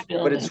 not the But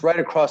building. it's right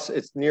across.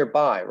 It's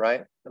nearby,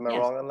 right? Am I Yes.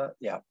 wrong on that?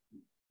 Yeah.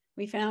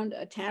 We found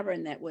a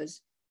tavern that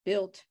was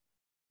built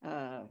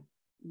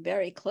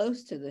very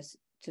close to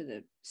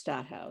the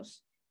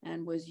Stadthouse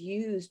and was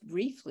used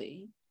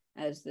briefly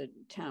as the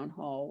town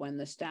hall when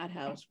the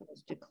Stadthouse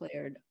was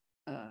declared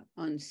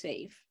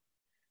unsafe.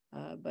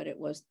 But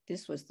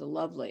this was the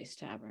Lovelace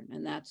Tavern,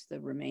 and that's the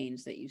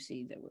remains that you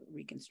see that were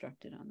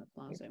reconstructed on the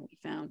plaza. And we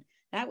found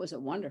that was a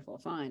wonderful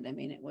find. I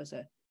mean, it was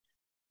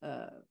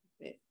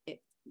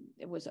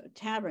it was a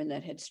tavern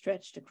that had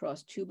stretched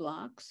across 2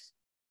 blocks,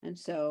 and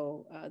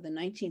so the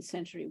 19th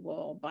century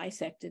wall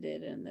bisected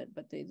it,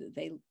 but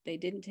they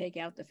didn't take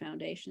out the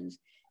foundations.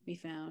 We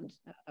found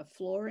a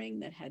flooring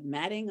that had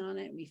matting on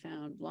it. We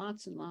found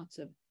lots and lots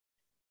of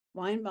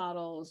wine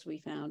bottles. We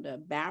found a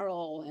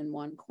barrel in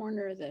one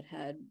corner that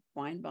had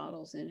wine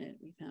bottles in it.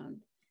 We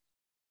found,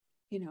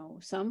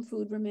 some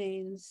food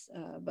remains,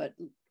 but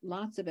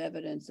lots of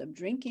evidence of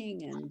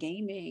drinking and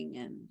gaming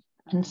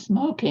and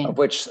smoking. Of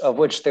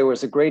which there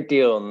was a great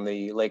deal in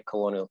the late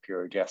colonial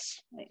period.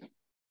 Yes. Right.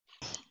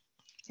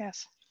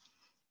 Yes.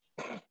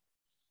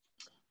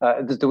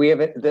 Do we have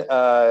it?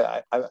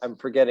 I'm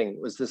forgetting.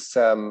 Was this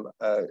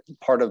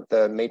part of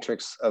the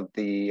matrix of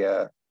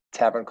the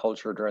tavern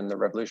culture during the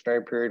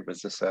Revolutionary period?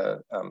 Was this a?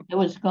 It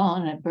was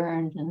gone. It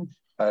burned in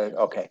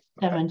okay.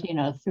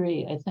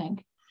 1703, I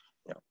think.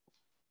 Yeah.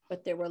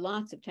 But there were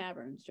lots of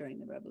taverns during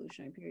the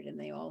Revolutionary period, and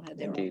they all had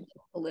their own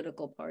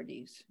political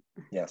parties.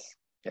 Yes.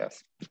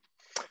 Yes.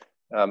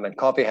 And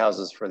coffee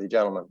houses for the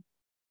gentlemen,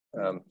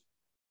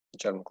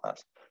 gentleman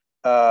class.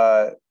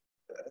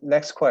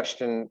 Next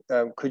question,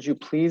 could you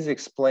please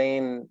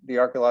explain the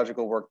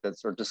archaeological work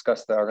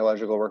discuss the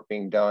archaeological work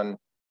being done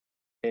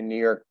in New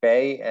York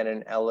Bay and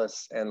in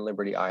Ellis and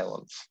Liberty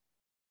Islands?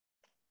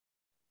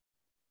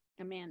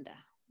 Amanda.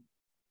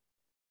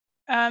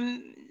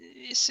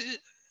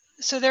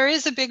 So there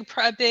is a big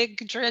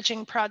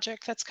dredging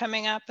project that's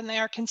coming up, and they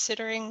are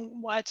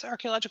considering what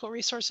archaeological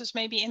resources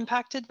may be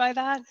impacted by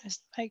that.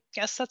 I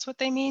guess that's what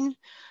they mean.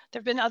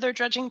 There have been other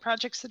dredging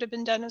projects that have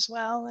been done as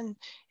well, and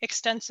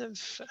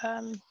extensive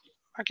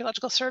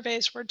archaeological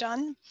surveys were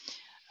done.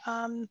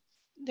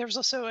 There was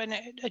also a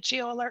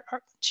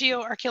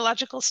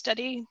geoarchaeological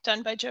study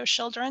done by Joe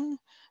Children,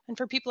 and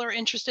for people who are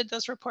interested,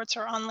 those reports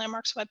are on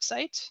Landmark's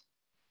website.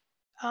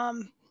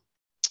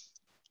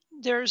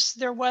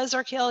 There was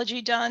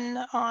archaeology done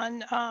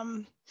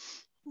on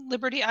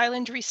Liberty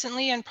Island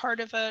recently, and part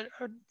of I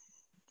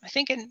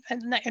think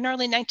an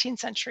early 19th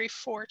century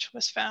fort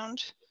was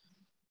found,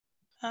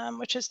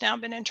 which has now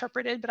been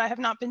interpreted, but I have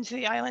not been to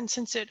the island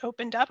since it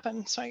opened up,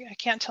 and so I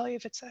can't tell you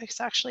if it's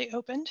actually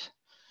opened.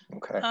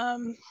 Okay.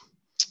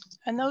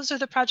 And those are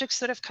the projects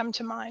that have come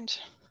to mind.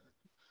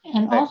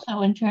 And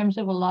also in terms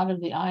of a lot of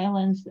the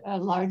islands,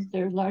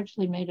 they're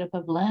largely made up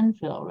of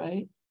landfill,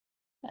 right?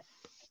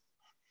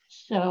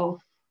 So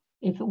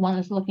if one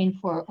is looking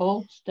for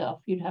old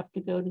stuff, you'd have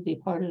to go to the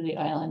part of the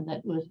island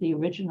that was the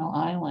original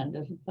island,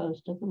 as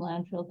opposed to the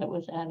landfill that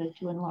was added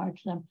to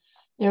enlarge them.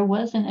 There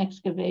was an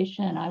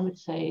excavation, I would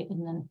say in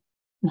the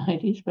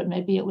 90s, but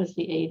maybe it was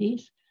the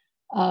 80s,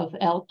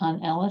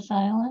 on Ellis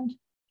Island,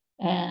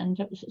 and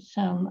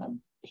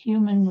some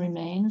human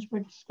remains were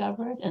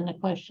discovered. And the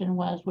question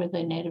was, were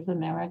they Native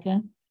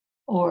American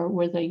or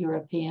were they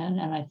European?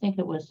 And I think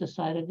it was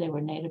decided they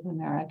were Native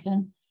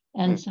American.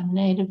 And some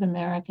Native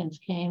Americans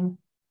came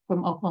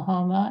from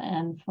Oklahoma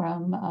and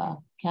from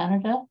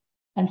Canada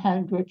and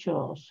had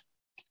rituals.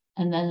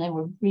 And then they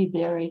were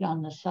reburied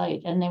on the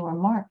site, and they were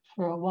marked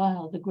for a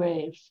while, the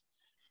graves.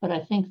 But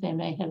I think they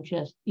may have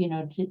just,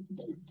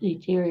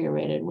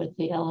 deteriorated with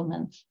the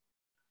elements.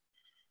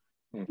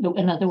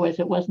 In other words,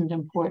 it wasn't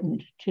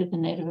important to the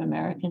Native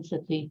Americans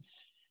that the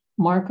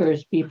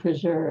markers be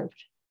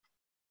preserved.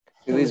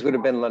 So these would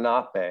have been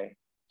Lenape.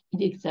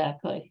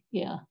 Exactly,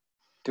 yeah.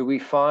 Do we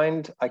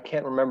find, I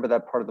can't remember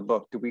that part of the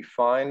book, do we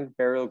find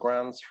burial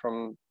grounds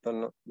from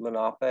the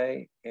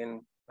Lenape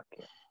in?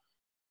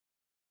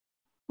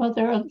 Well,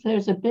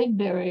 there's a big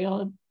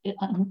burial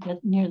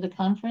near the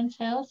conference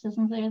house,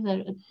 isn't there?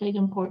 That a big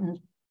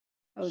important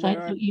site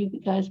that you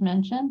guys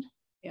mentioned?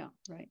 Yeah,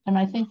 right. And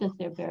I think that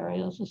there are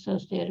burials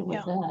associated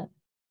with that.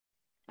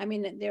 I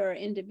mean, there are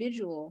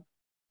individual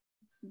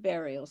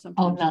burials.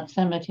 Sometimes not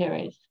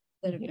cemeteries.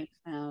 That have been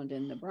found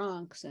in the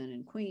Bronx and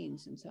in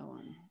Queens and so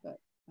on. But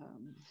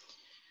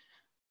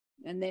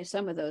and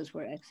some of those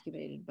were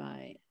excavated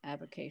by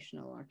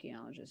avocational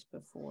archaeologists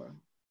before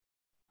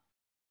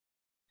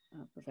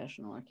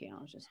professional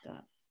archaeologists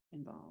got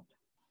involved.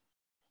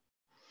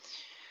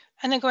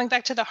 And then going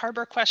back to the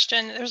harbor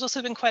question, there's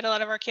also been quite a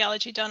lot of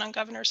archaeology done on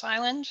Governor's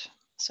Island.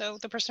 So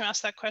the person who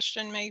asked that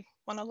question may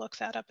want to look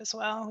that up as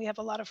well. We have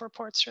a lot of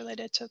reports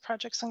related to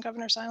projects on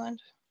Governor's Island.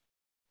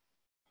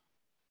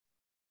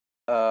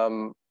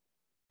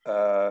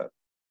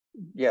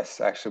 Yes,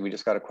 actually, we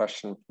just got a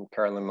question from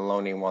Carolyn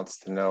Maloney, wants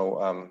to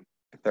know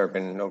if there have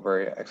been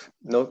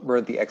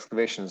noteworthy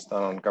excavations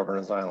done on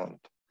Governor's Island.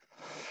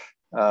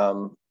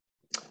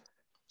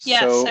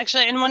 Yes,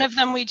 actually, and one of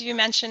them we do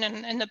mention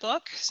in the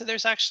book. So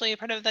there's actually a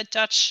part of the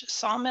Dutch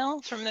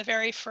sawmill from the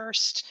very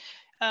first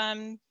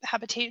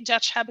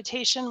Dutch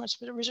habitation, which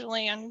was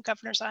originally on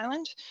Governor's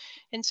Island.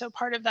 And so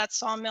part of that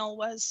sawmill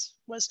was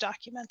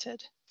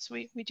documented. So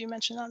we do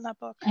mention that in that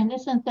book. And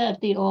isn't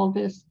that the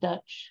oldest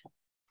Dutch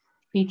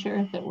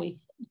feature that we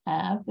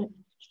have?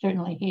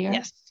 Certainly here.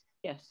 Yes.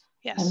 Yes.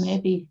 Yes. And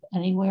maybe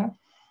anywhere,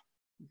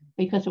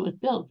 because it was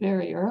built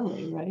very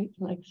early, right?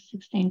 Like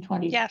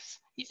 1626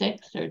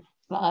 yes. or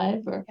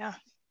 5 or yeah.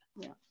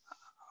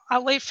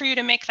 I'll wait for you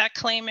to make that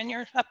claim in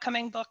your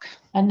upcoming book.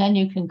 And then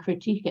you can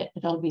critique it.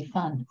 It'll be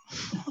fun.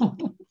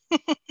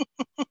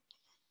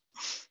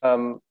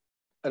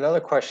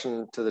 Another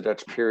question to the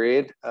Dutch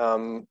period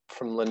from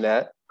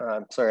Lynette.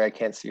 I'm sorry, I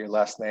can't see your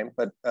last name,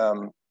 but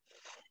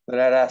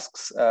Lynette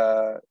asks,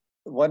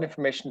 what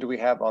information do we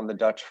have on the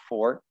Dutch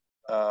fort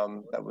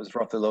that was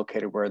roughly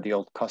located where the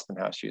old custom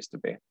house used to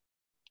be?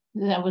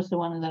 That was the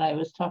one that I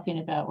was talking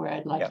about, where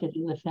I'd like to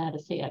do the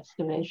fantasy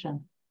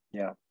excavation.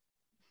 Yeah.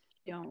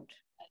 Don't.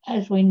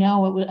 As we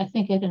know, it was, I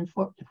think it and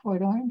Fort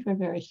Orange were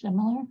very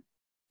similar,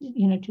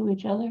 to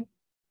each other.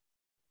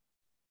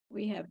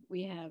 We have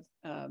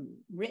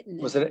written.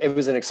 It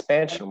was an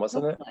expansion,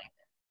 wasn't it? Like,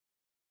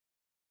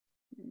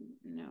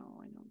 no,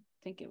 I don't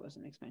think it was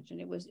an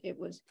expansion. It was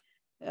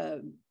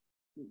a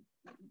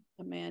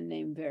man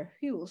named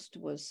Verhulst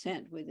was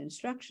sent with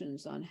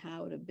instructions on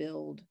how to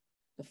build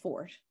the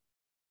fort.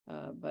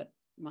 But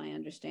my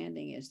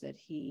understanding is that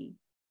he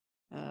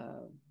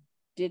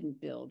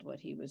didn't build what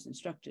he was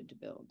instructed to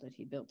build, that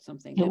he built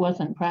something that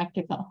wasn't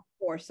practical.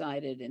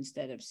 4-sided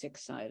instead of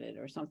 6-sided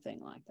or something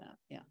like that.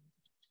 Yeah.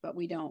 But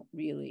we don't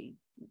really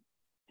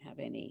have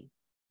any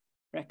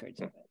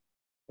records of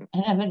it.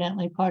 And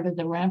evidently part of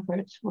the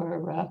ramparts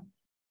were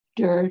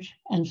dirt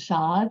and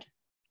sod.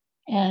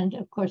 And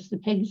of course the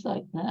pigs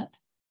like that.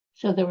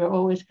 So there were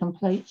always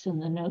complaints in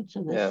the notes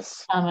of the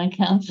Common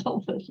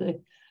Council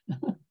that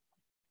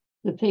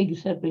the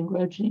pigs had been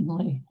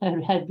grudgingly,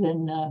 had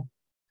been,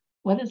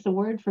 what is the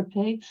word for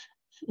pigs?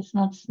 It's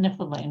not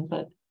sniffling,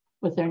 but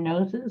with their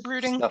noses.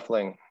 Rooting.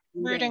 Snuffling.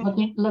 Rooting.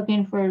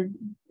 Looking for,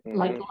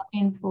 like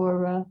looking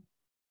for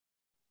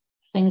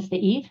things to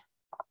eat.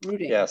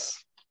 Rooting.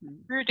 Yes.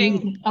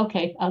 Rooting.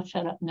 Okay, I'll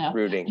shut up now.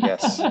 Rooting,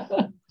 yes.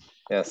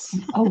 Yes.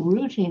 Oh,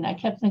 rooting. I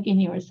kept thinking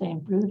you were saying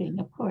brooding,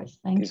 of course.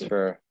 Thank you.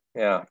 For,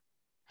 yeah.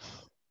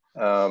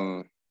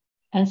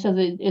 And so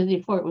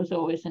the fort was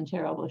always in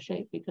terrible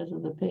shape because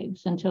of the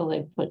pigs until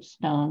they put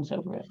stones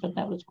over it, but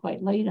that was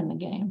quite late in the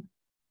game.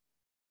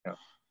 Yeah.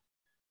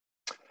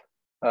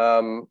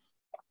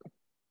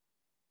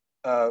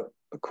 A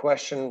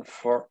question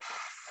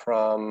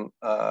from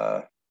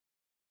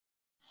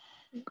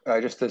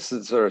this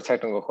is sort of a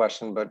technical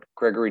question, but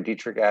Gregory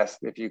Dietrich asked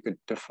if you could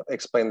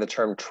explain the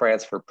term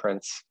transfer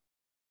prints.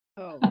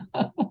 Oh,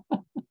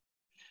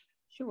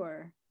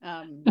 sure.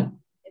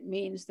 It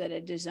means that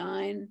a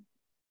design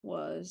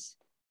was,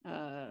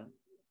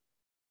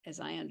 as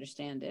I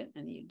understand it,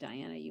 and you,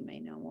 Diana, you may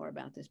know more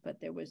about this, but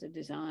there was a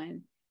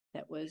design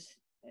that was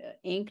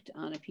inked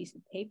on a piece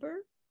of paper,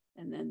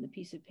 and then the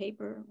piece of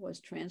paper was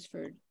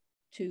transferred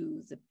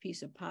to the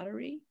piece of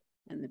pottery,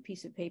 and the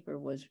piece of paper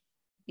was,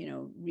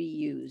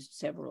 reused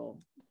several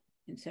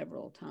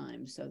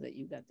times so that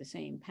you got the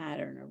same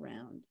pattern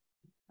around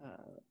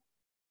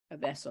a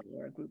vessel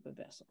or a group of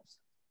vessels.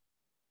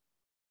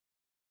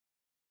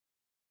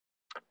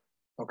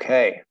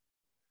 Okay.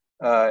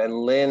 And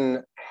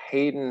Lynn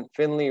Hayden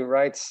Finley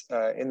writes,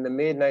 in the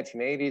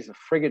mid-1980s, a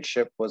frigate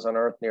ship was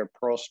unearthed near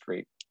Pearl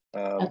Street.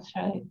 That's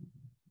right.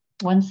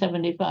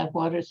 175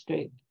 Water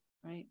Street.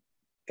 Right.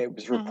 It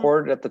was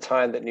reported at the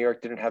time that New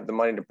York didn't have the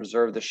money to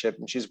preserve the ship,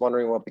 and she's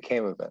wondering what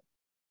became of it.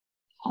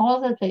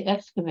 All that they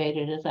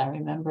excavated, as I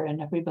remember,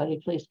 and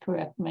everybody please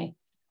correct me,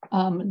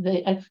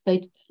 they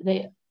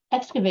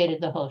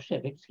excavated the whole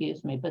ship,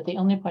 excuse me, but the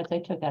only part they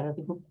took out of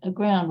the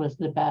ground was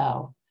the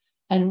bow.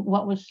 And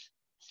what was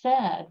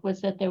sad was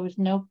that there was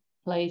no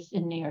place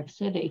in New York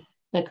City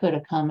that could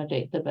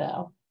accommodate the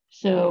bow.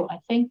 So I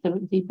think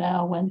the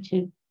bow went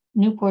to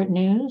Newport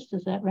News.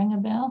 Does that ring a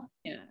bell?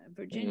 Yeah,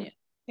 Virginia.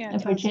 Yeah,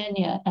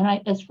 Virginia.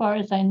 And as far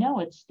as I know,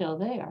 it's still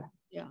there.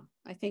 Yeah,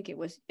 I think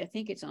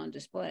it's on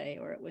display,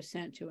 or it was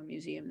sent to a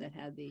museum that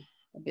had the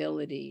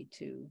ability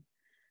to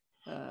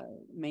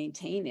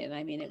maintain it.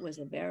 I mean, it was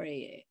a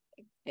very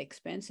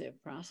expensive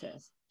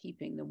process,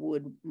 keeping the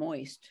wood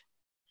moist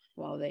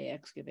while they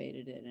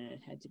excavated it, and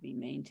it had to be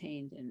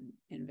maintained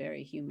in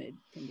very humid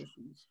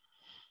conditions.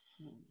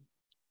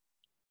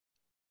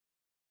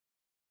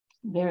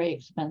 Very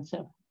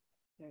expensive.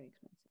 Very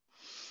expensive.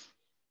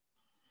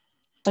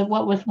 But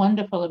what was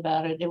wonderful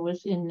about it, it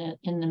was in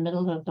the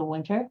middle of the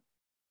winter.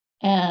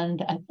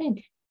 And I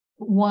think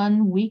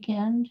one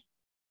weekend,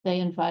 they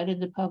invited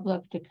the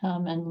public to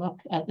come and look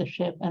at the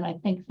ship. And I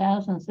think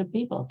thousands of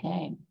people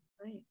came.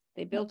 Right.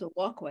 They built a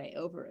walkway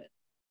over it.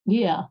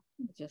 Yeah,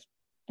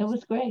 It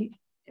was great.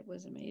 It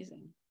was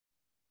amazing.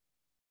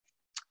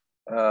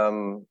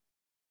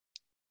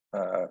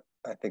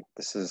 I think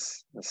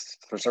this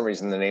for some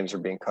reason the names are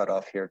being cut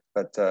off here,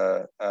 but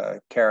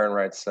Karen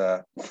writes,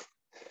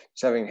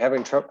 she's having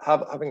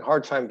a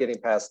hard time getting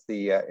past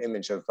the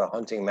image of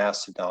hunting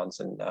mastodons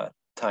in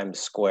Times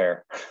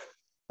Square.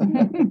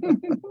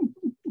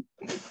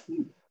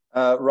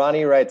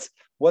 Ronnie writes,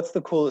 what's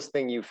the coolest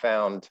thing you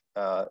found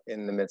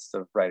in the midst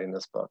of writing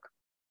this book?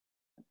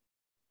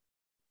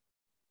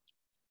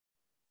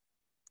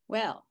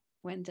 Well,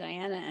 when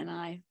Diana and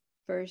I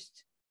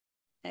first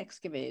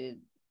excavated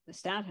the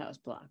Stadthaus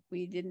block,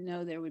 we didn't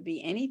know there would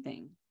be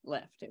anything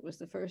left. It was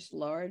the first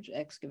large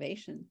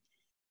excavation.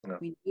 No.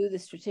 We knew the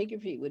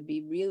stratigraphy would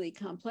be really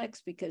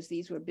complex because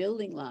these were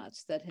building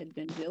lots that had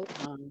been built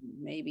on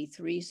maybe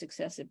 3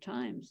 successive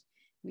times.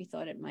 We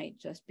thought it might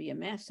just be a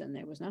mess and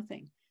there was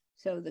nothing.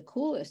 So the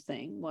coolest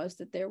thing was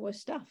that there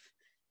was stuff,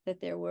 that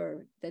there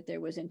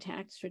was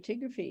intact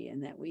stratigraphy,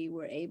 and that we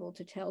were able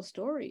to tell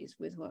stories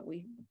with what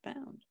we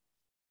found.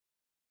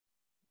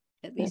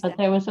 At least but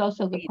there was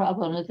also the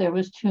problem that there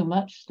was too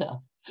much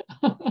stuff.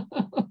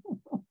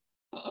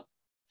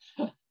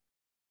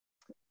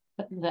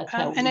 That's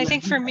how and I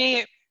think for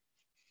me,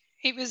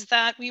 it was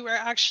that we were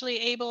actually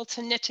able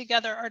to knit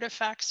together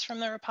artifacts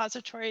from the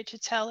repository to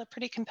tell a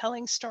pretty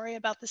compelling story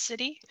about the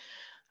city.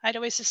 I'd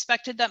always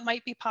suspected that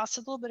might be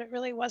possible, but it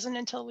really wasn't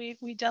until we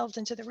delved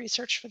into the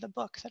research for the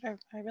book that I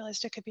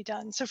realized it could be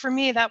done. So for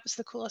me, that was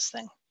the coolest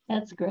thing.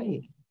 That's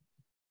great.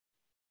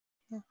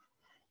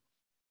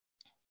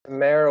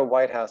 Mara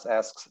Whitehouse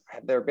asks,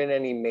 have there been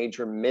any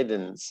major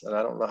middens, and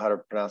I don't know how to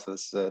pronounce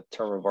this, is a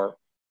term of art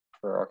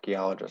for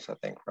archaeologists, I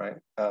think, right?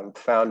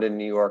 Found in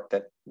New York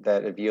that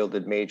have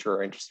yielded major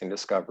or interesting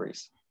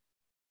discoveries?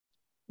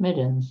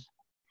 Middens,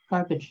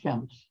 garbage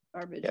dumps.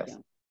 Garbage dumps,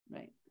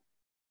 right.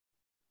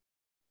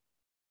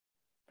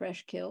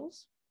 Fresh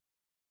kills?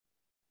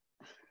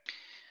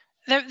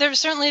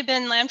 There's certainly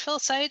been landfill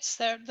sites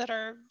that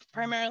are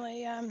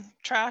primarily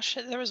trash.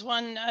 There was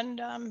one on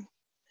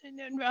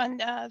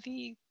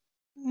the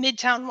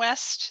Midtown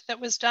West that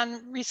was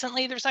done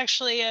recently. There's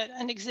actually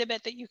an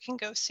exhibit that you can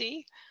go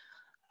see.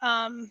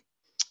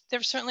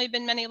 There's certainly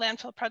been many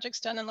landfill projects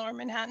done in Lower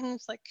Manhattan,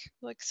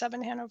 like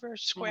 7 Hanover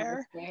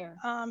Square.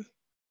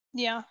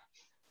 Yeah.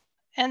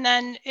 And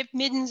then if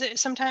middens,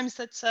 sometimes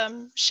that's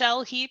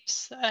shell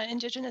heaps,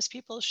 indigenous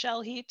people's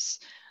shell heaps.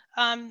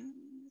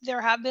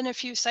 There have been a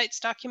few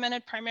sites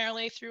documented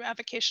primarily through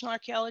avocational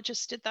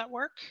archaeologists did that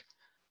work.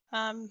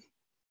 I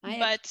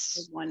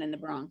did one in the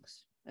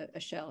Bronx, a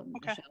shell,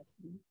 okay.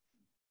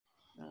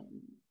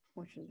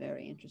 Which was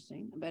very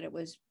interesting. But it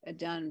was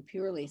done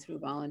purely through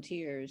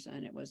volunteers,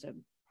 and it was a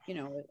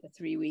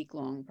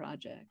 3-week-long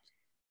project.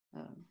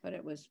 But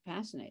it was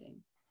fascinating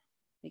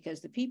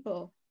because the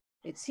people,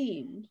 it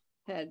seemed,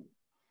 had,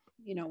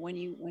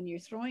 when you're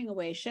throwing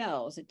away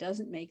shells, it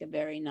doesn't make a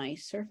very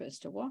nice surface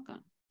to walk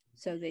on.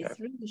 So they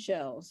threw the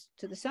shells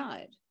to the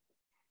side,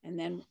 and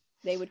then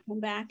they would come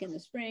back in the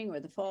spring or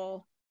the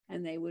fall,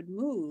 and they would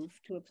move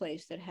to a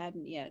place that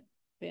hadn't yet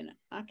been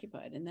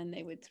occupied, and then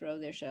they would throw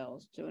their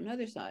shells to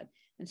another side.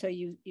 And so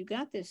you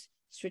got this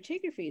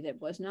stratigraphy that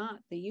was not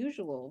the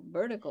usual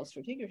vertical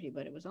stratigraphy,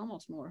 but it was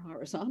almost more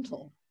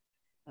horizontal.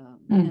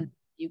 And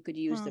you could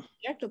use the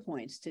projectile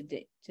points to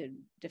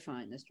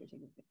define the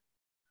stratigraphy.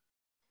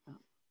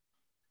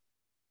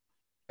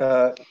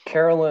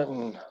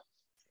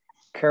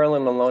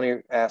 Carolyn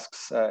Maloney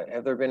asks,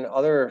 have there been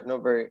other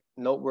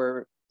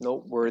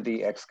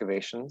noteworthy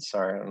excavations?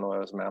 Sorry, I don't know, that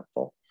was a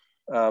mouthful.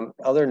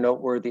 Other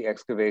noteworthy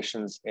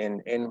excavations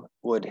in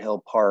Inwood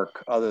Hill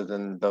Park other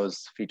than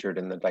those featured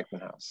in the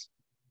Dyckman House?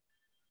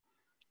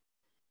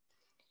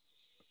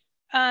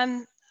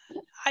 I'm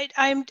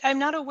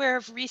not aware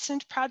of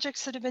recent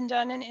projects that have been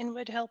done in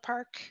Inwood Hill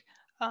Park.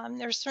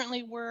 There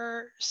certainly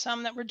were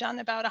some that were done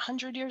about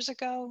 100 years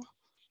ago,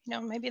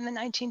 maybe in the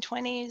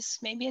 1920s,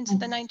 maybe into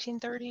the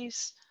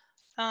 1930s.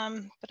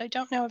 But I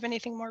don't know of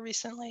anything more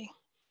recently.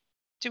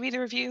 Do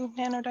either of you,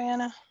 Nan or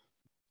Diana?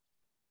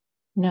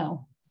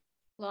 No.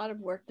 A lot of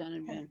work done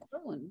in Van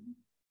Cortlandt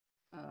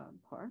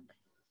Park.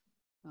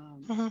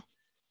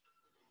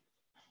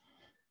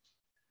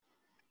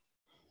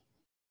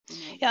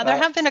 Yeah, there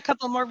have been a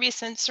couple more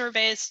recent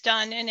surveys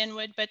done in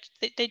Inwood, but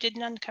they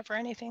didn't uncover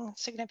anything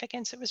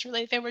significant.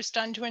 It was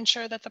done to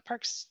ensure that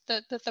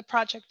the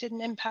project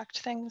didn't impact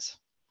things.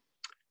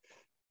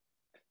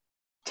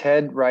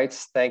 Ted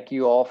writes, thank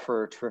you all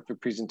for a terrific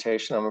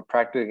presentation. I'm a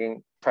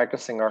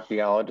practicing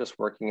archaeologist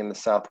working in the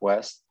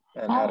Southwest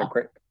and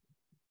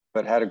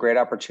had a great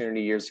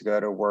opportunity years ago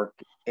to work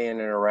in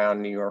and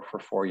around New York for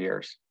 4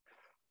 years.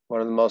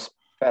 One of the most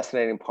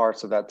fascinating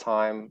parts of that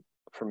time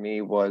for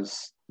me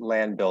was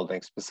land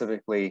building,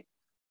 specifically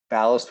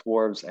ballast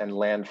wharves and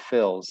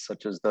landfills,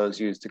 such as those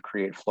used to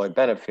create Floyd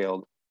Bennett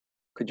Field,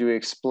 Could you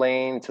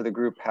explain to the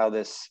group how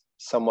this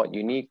somewhat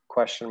unique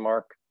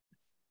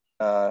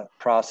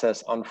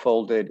process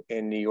unfolded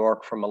in New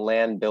York from a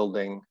land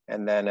building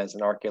and then as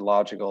an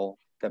archaeological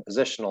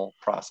depositional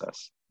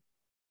process?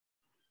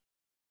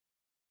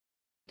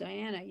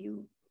 Diana,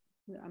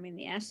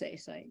 the assay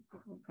site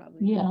will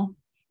probably.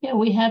 Yeah,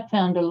 we have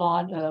found a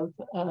lot of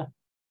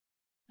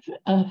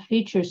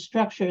feature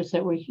structures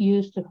that were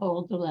used to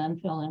hold the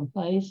landfill in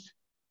place.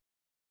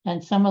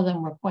 And some of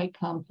them were quite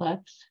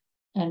complex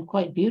and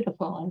quite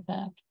beautiful, in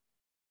fact.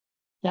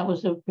 That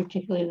was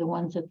particularly the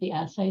ones at the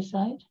assay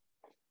site.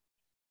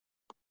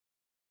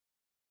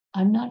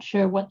 I'm not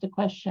sure what the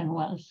question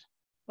was.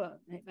 Well,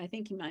 I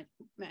think he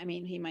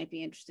might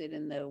be interested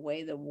in the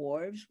way the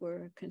wharves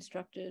were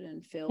constructed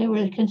and filled. They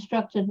were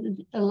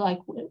constructed like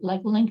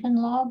Lincoln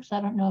logs.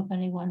 I don't know if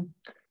anyone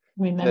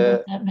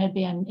remembers that.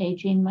 Maybe I'm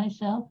aging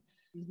myself.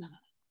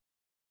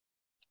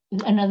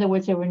 In other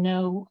words, there were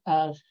no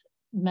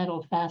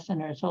metal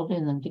fasteners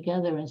holding them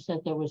together. Instead,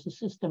 there was a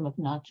system of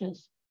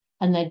notches,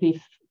 and they'd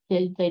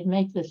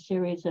make this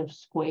series of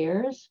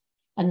squares,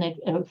 and they'd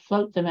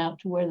float them out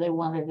to where they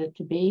wanted it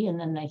to be, and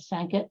then they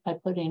sank it by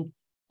putting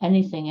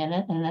anything in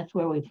it, and that's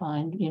where we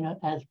find,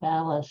 as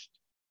ballast,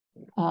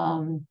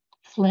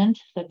 flint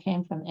that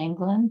came from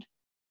England,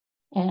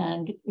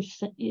 and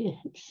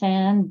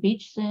sand,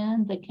 beach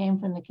sand that came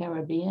from the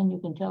Caribbean. You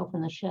can tell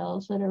from the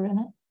shells that are in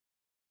it.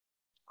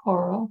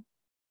 Coral,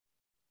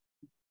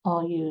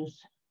 all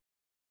used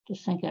to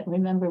sink it.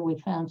 Remember, we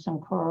found some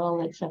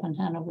coral at 7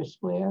 Hanover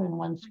Square and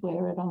 1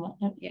 square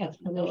at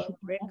yellow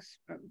bricks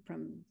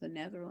from the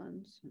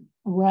Netherlands.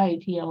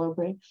 Right, yellow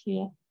bricks,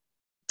 yeah.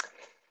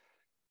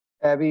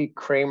 Abby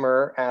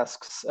Kramer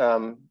asks,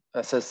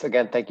 says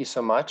again, thank you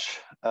so much.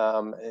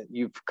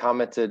 You've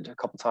commented a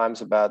couple times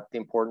about the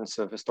importance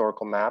of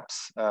historical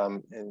maps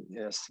and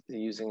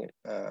using it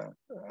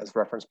as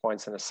reference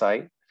points in a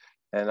site.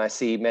 And I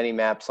see many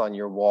maps on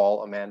your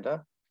wall,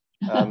 Amanda.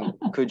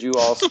 Could you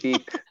all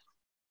speak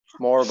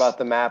more about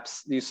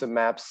the use of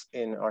maps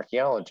in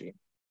archaeology?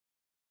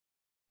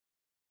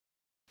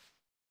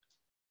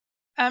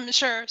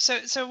 Sure.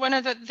 So one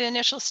of the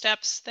initial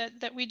steps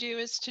that we do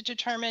is to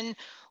determine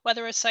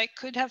whether a site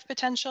could have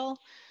potential.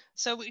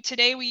 So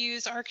today we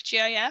use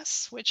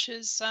ArcGIS, which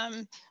is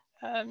I'm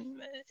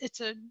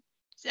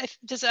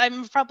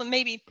probably,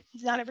 maybe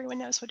not everyone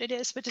knows what it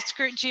is, but it's a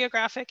great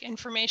geographic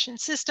information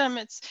system.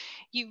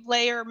 You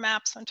layer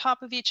maps on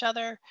top of each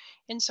other.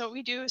 And so what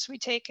we do is we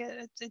take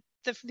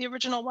the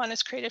original one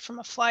is created from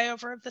a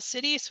flyover of the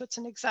city. So it's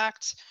an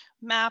exact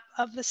map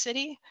of the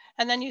city.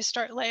 And then you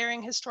start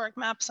layering historic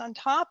maps on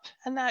top,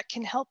 and that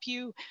can help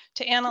you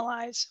to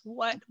analyze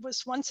what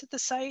was once at the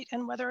site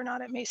and whether or not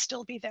it may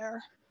still be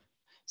there.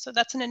 So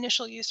that's an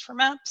initial use for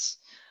maps.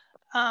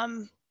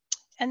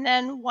 And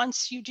then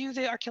once you do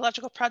the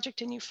archaeological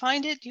project and you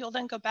find it, you'll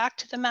then go back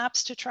to the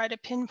maps to try to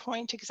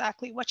pinpoint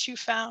exactly what you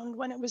found,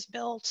 when it was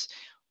built,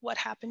 what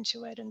happened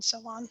to it, and so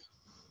on.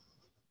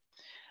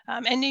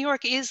 And New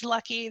York is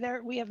lucky.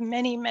 We have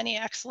many, many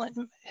excellent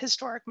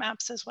historic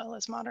maps as well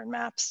as modern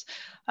maps.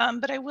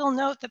 But I will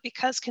note that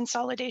because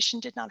consolidation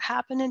did not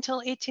happen until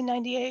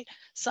 1898,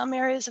 some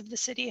areas of the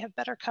city have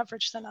better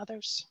coverage than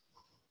others.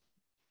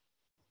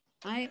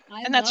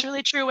 And that's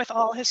really true with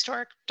all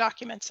historic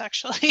documents,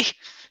 actually.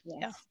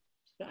 Yes.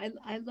 Yeah.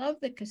 I love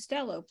the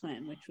Costello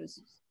plan, which was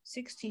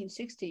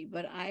 1660,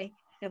 but I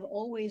have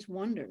always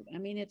wondered,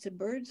 it's a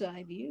bird's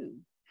eye view.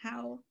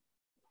 How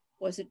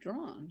was it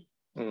drawn?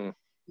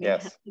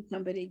 Yes. How did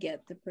somebody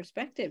get the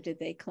perspective? Did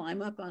they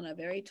climb up on a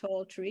very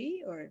tall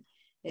tree, or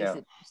is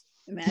it just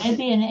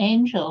maybe an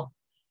angel?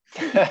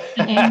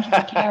 An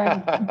angel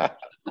carried.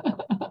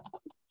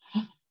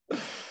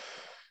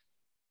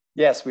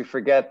 Yes, we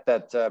forget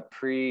that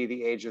pre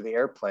the age of the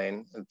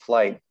airplane and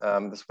flight,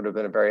 this would have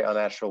been a very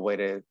unnatural way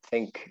to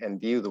think and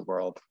view the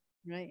world.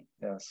 Right.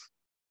 Yes.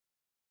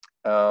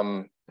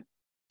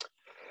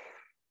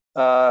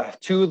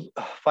 Two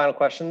final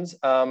questions. We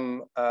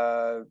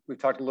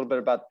talked a little bit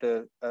about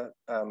the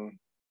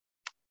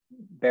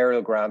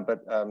burial ground,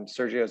 but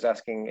Sergio is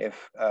asking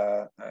if,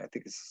 I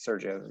think it's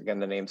Sergio, again,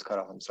 the name's cut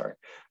off, I'm sorry.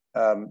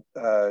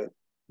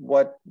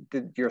 What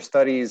did your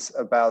studies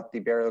about the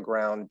burial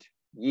ground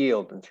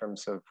yield in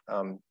terms of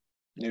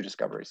new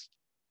discoveries?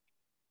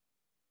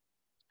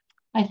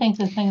 I think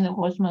the thing that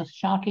was most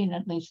shocking,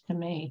 at least to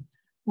me,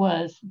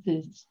 was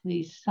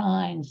these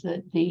signs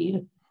that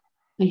the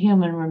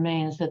human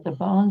remains that the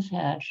bones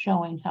had,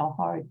 showing how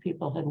hard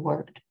people had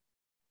worked,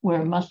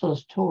 where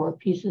muscles tore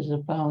pieces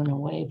of bone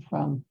away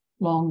from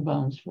long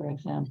bones, for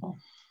example.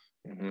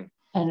 Mm-hmm.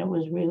 And it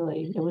was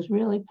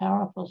really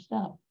powerful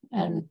stuff.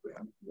 And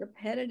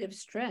repetitive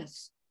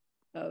stress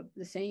of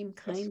the same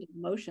kind of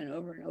motion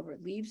over and over,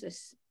 it leaves a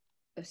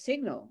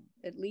signal.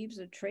 It leaves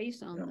a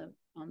trace on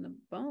the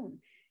bone.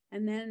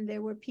 And then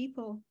there were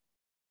people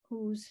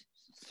whose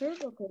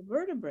cervical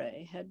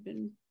vertebrae had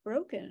been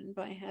broken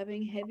by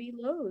having heavy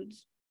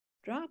loads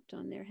dropped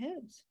on their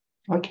heads.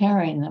 Or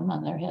carrying them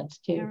on their heads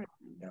too.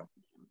 Yeah.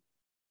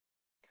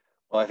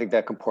 Well, I think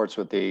that comports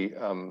with the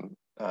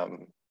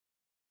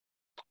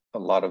a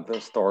lot of the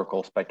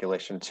historical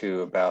speculation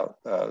too about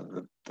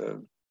the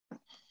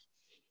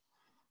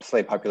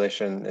slave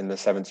population in the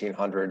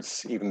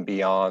 1700s, even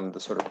beyond the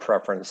sort of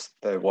preference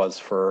that was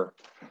for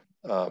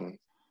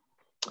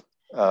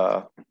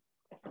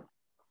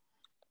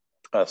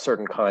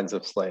certain kinds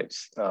of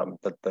slaves,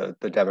 that the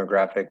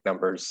demographic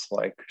numbers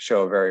like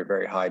show a very,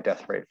 very high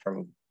death rate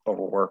from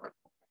overwork.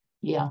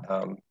 Yeah.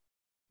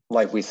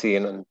 Like we see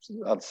in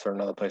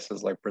certain other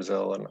places like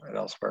Brazil and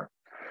elsewhere.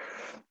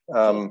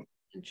 And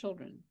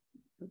children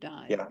who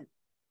died. Yeah,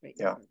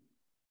 yeah.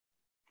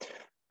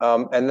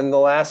 Number. And then the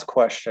last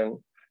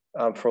question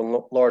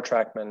from Laura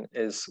Trackman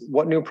is,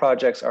 what new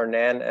projects are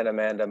Nan and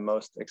Amanda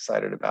most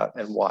excited about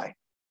and why?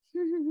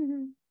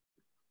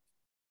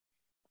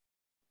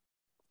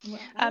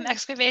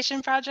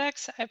 Excavation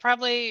projects,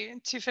 probably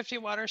 250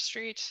 Water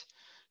Street.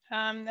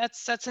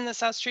 That's in the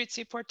South Street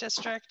Seaport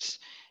District,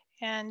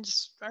 and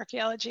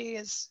archaeology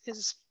is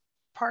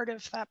part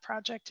of that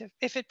project.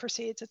 If it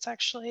proceeds, it's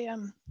actually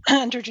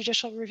under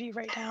judicial review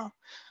right now,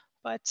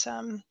 but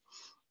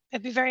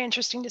it'd be very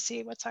interesting to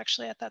see what's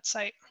actually at that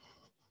site.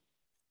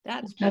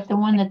 Is that the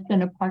one that's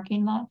been a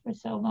parking lot for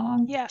so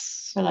long?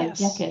 Yes. For like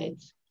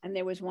decades. And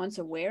there was once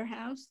a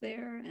warehouse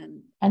there,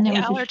 and there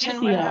was Allerton a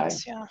shipyard.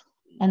 warehouse, yeah.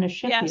 And a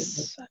shipyard.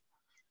 Yes.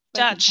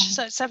 Dutch,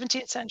 so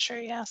 17th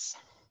century, yes.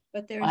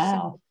 But there's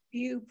a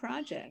few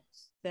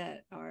projects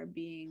that are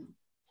being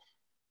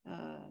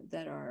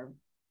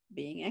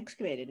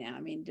excavated now. I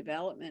mean,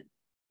 development,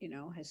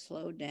 has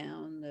slowed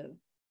down.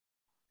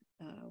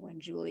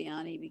 When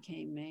Giuliani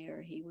became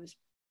mayor, he was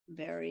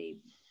very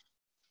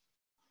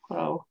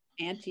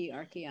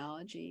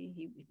anti-archaeology.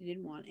 He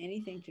didn't want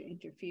anything to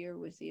interfere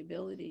with the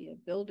ability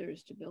of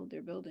builders to build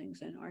their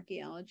buildings, and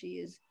archaeology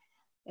is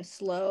a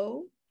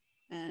slow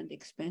and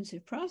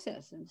expensive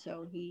process. And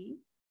so he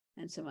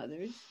and some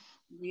others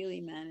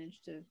really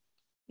managed to,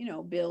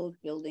 build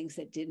buildings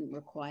that didn't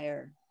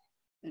require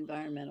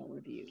environmental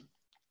review.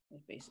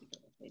 That's basically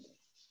what they did.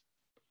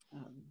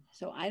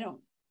 So I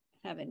don't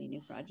have any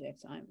new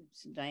projects.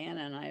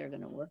 Diana and I are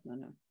going to work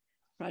on a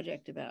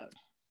project about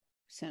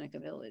Seneca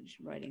Village,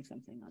 writing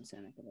something on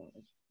Seneca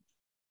Village.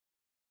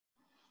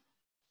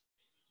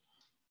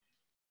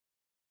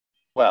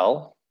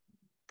 Well,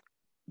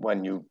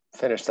 when you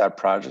finish that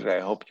project, I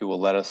hope you will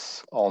let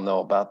us all know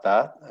about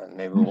that, and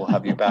maybe we'll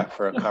have you back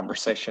for a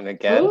conversation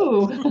again.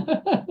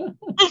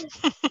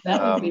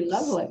 That would be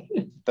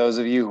lovely. Those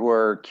of you who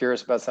are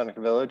curious about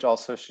Seneca Village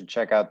also should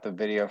check out the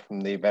video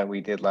from the event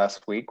we did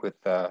last week with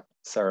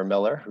Sarah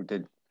Miller, who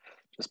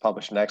just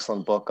published an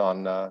excellent book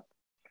on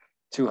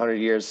 200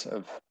 years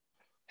of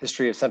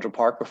history of Central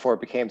Park before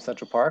it became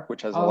Central Park,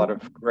 which has a lot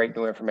of great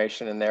new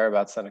information in there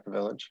about Seneca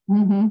Village.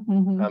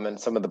 And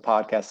some of the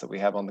podcasts that we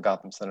have on the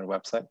Gotham Center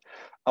website.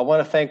 I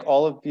want to thank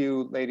all of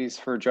you ladies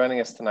for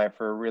joining us tonight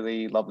for a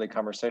really lovely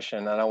conversation.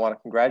 And I want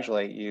to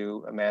congratulate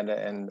you,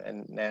 Amanda and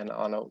Nan,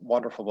 on a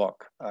wonderful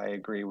book. I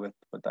agree with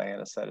what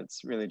Diana said.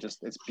 It's really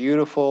it's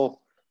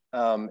beautiful.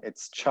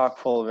 It's chock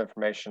full of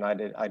information I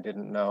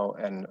didn't know,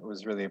 and it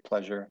was really a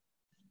pleasure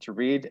to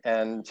read.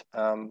 And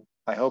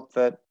I hope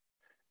that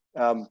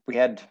we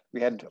had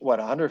what,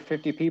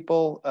 150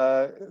 people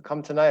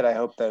come tonight. I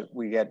hope that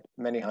we get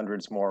many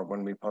hundreds more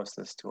when we post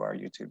this to our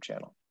YouTube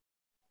channel.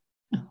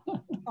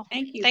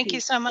 Thank you. Thank you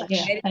so much.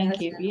 Yeah,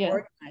 thank you.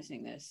 For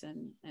organizing this,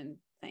 and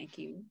thank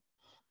you.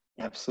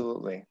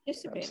 Absolutely.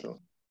 Participating.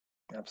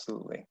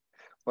 Absolutely.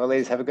 Well,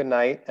 ladies, have a good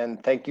night,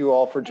 and thank you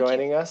all for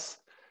joining us.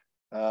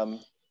 Come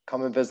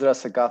and visit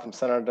us at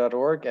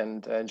gothamcenter.org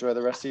and enjoy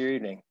the rest of your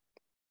evening.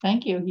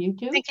 Thank you. You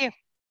too. Thank you.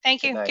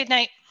 Thank you. Good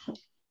night.